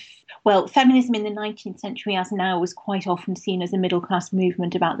part of, feminism in the 19th century, as now, was quite often seen as a middle-class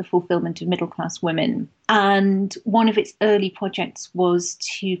movement about the fulfilment of middle-class women. And one of its early projects was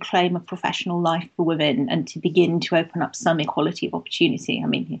to claim a professional life for women and to begin to open up some equality of opportunity. I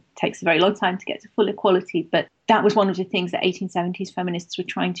mean, it takes a very long time to get to full equality, but that was one of the things that 1870s feminists were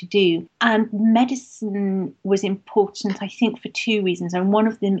trying to do. And medicine was important, I think, for two reasons. And one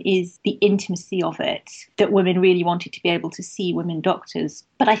of them is the intimacy of it, that women really wanted to be able to see women doctors.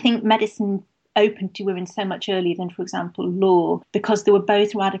 But I think medicine opened to women so much earlier than, for example, law, because there were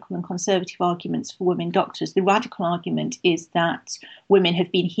both radical and conservative arguments for women doctors. The radical argument is that women have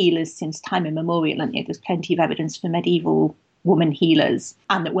been healers since time immemorial, and there's plenty of evidence for medieval woman healers,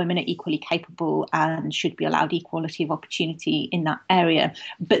 and that women are equally capable and should be allowed equality of opportunity in that area.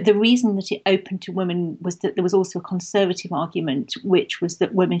 But the reason that it opened to women was that there was also a conservative argument, which was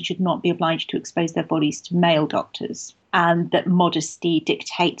that women should not be obliged to expose their bodies to male doctors, and that modesty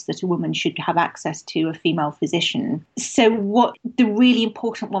dictates that a woman should have access to a female physician. So what the really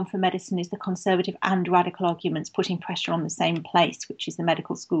important one for medicine is the conservative and radical arguments putting pressure on the same place, which is the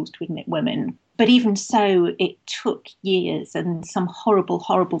medical schools to admit women. But even so, it took years, and some horrible,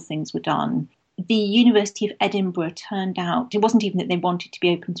 horrible things were done. The University of Edinburgh turned out, it wasn't even that they wanted to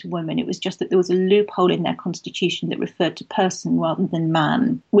be open to women, it was just that there was a loophole in their constitution that referred to person rather than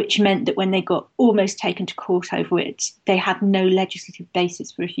man, which meant that when they got almost taken to court over it, they had no legislative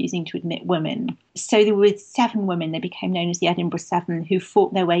basis for refusing to admit women. So there were 7 women, they became known as the Edinburgh Seven, who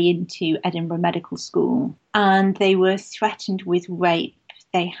fought their way into Edinburgh Medical School, and they were threatened with rape.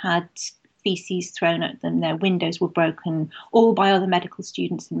 They had feces thrown at them, their windows were broken, all by other medical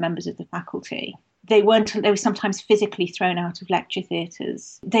students and members of the faculty. They were sometimes physically thrown out of lecture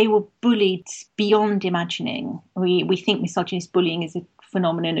theatres. They were bullied beyond imagining. We think misogynist bullying is a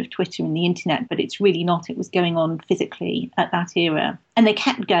phenomenon of Twitter and the internet, but it's really not. It was going on physically at that era. And they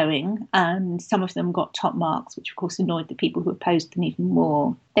kept going, and some of them got top marks, which of course annoyed the people who opposed them even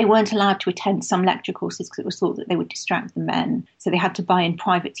more. They weren't allowed to attend some lecture courses because it was thought that they would distract the men, so they had to buy in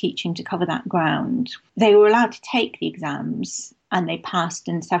private teaching to cover that ground. They were allowed to take the exams, and they passed,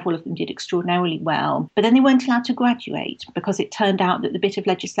 and several of them did extraordinarily well. But then they weren't allowed to graduate, because it turned out that the bit of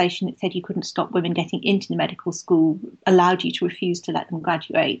legislation that said you couldn't stop women getting into the medical school allowed you to refuse to let them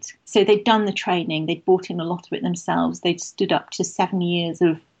graduate. So they'd done the training, they'd bought in a lot of it themselves, they'd stood up to 7 years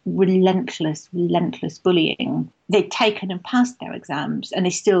of relentless bullying. They'd taken and passed their exams, and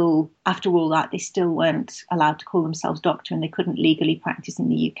they still, after all that, they still weren't allowed to call themselves doctor, and they couldn't legally practice in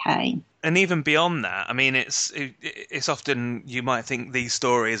the UK. And even beyond that, I mean, it's often, you might think these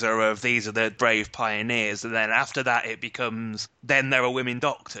stories are of, these are the brave pioneers, and then after that it becomes, then there are women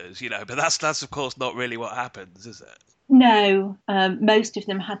doctors, but that's of course not really what happens, is it? No, most of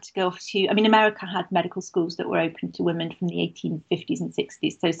them had to go off to, America had medical schools that were open to women from the 1850s and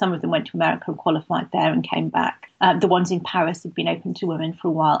 60s. So some of them went to America and qualified there and came back. The ones in Paris had been open to women for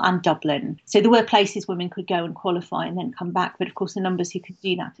a while, and Dublin. So there were places women could go and qualify and then come back. But of course, the numbers who could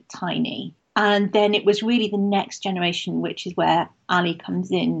do that are tiny. And then it was really the next generation, which is where Ali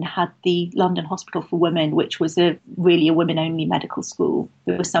comes in, had the London Hospital for Women, which was really a women-only medical school.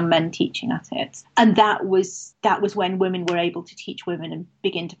 There were some men teaching at it. And that was when women were able to teach women and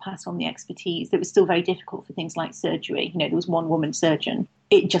begin to pass on the expertise. It was still very difficult for things like surgery. There was one woman surgeon.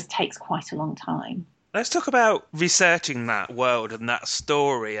 It just takes quite a long time. Let's talk about researching that world and that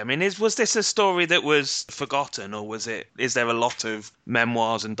story. I mean, was this a story that was forgotten, or is there a lot of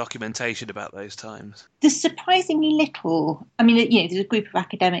memoirs and documentation about those times? There's surprisingly little. There's a group of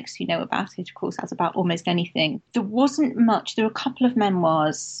academics who know about it, of course, as about almost anything. There wasn't much. There were a couple of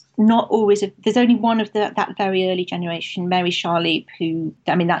memoirs, not always. There's only one of that very early generation, Mary Charleep, who,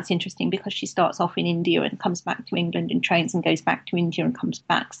 that's interesting because she starts off in India and comes back to England and trains and goes back to India and comes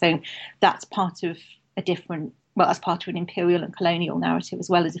back. So that's part of a different as part of an imperial and colonial narrative, as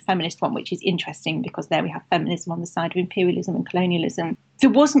well as a feminist one, which is interesting because there we have feminism on the side of imperialism and colonialism. There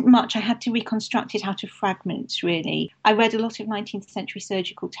wasn't much. I had to reconstruct it out of fragments, really. I read a lot of 19th century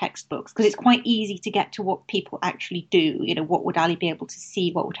surgical textbooks because it's quite easy to get to what people actually do. You know, what would Ali be able to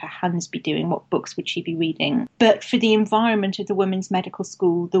see? What would her hands be doing? What books would she be reading? But for the environment of the women's medical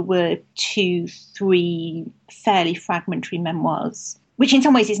school, there were 2-3 fairly fragmentary memoirs, which in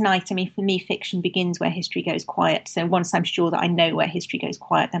some ways is nice. I mean, for me, fiction begins where history goes quiet. So once I'm sure that I know where history goes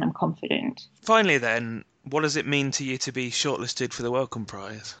quiet, then I'm confident. Finally, then, what does it mean to you to be shortlisted for the Wellcome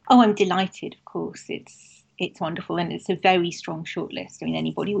Prize? Oh, I'm delighted, of course. It's wonderful, and it's a very strong shortlist. I mean,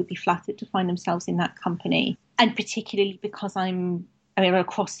 anybody would be flattered to find themselves in that company. And particularly because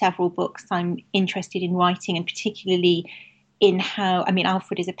across several books, I'm interested in writing, and particularly in how,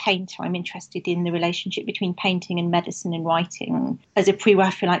 Alfred is a painter. I'm interested in the relationship between painting and medicine and writing. As a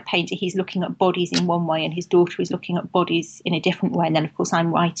pre-Raphaelite painter, he's looking at bodies in one way and his daughter is looking at bodies in a different way. And then, of course,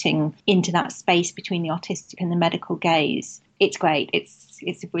 I'm writing into that space between the artistic and the medical gaze. It's great.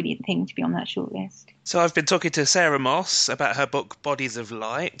 It's a brilliant thing to be on that shortlist. So I've been talking to Sarah Moss about her book Bodies of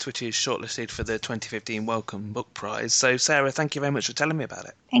Light, which is shortlisted for the 2015 Wellcome Book Prize. So, Sarah, thank you very much for telling me about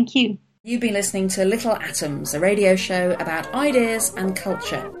it. Thank you. You've been listening to Little Atoms, a radio show about ideas and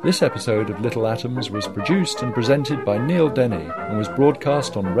culture. This episode of Little Atoms was produced and presented by Neil Denny and was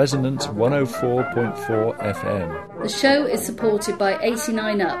broadcast on Resonance 104.4 FM. The show is supported by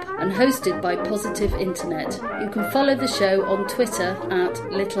 89UP and hosted by Positive Internet. You can follow the show on Twitter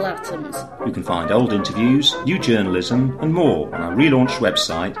at Little Atoms. You can find old interviews, new journalism and more on our relaunched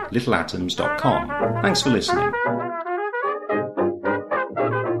website, littleatoms.com. Thanks for listening.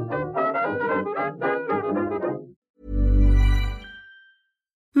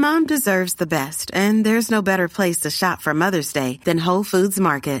 Mom deserves the best, and there's no better place to shop for Mother's Day than Whole Foods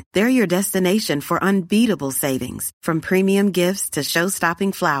Market. They're your destination for unbeatable savings, from premium gifts to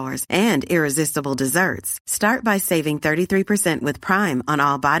show-stopping flowers and irresistible desserts. Start by saving 33% with Prime on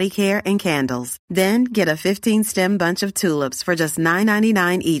all body care and candles. Then get a 15-stem bunch of tulips for just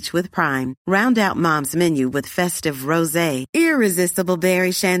 $9.99 each with Prime. Round out Mom's menu with festive rosé, irresistible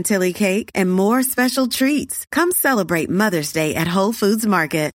berry chantilly cake, and more special treats. Come celebrate Mother's Day at Whole Foods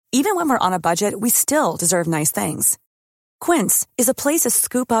Market. Even when we're on a budget, we still deserve nice things. Quince is a place to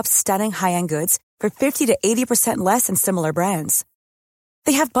scoop up stunning high-end goods for 50 to 80% less than similar brands.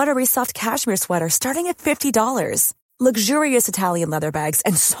 They have buttery soft cashmere sweaters starting at $50, luxurious Italian leather bags,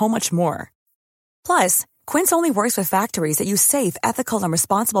 and so much more. Plus, Quince only works with factories that use safe, ethical, and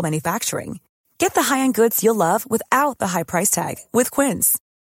responsible manufacturing. Get the high-end goods you'll love without the high price tag with Quince.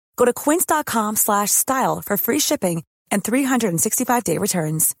 Go to quince.com/style for free shipping and 365-day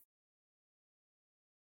returns.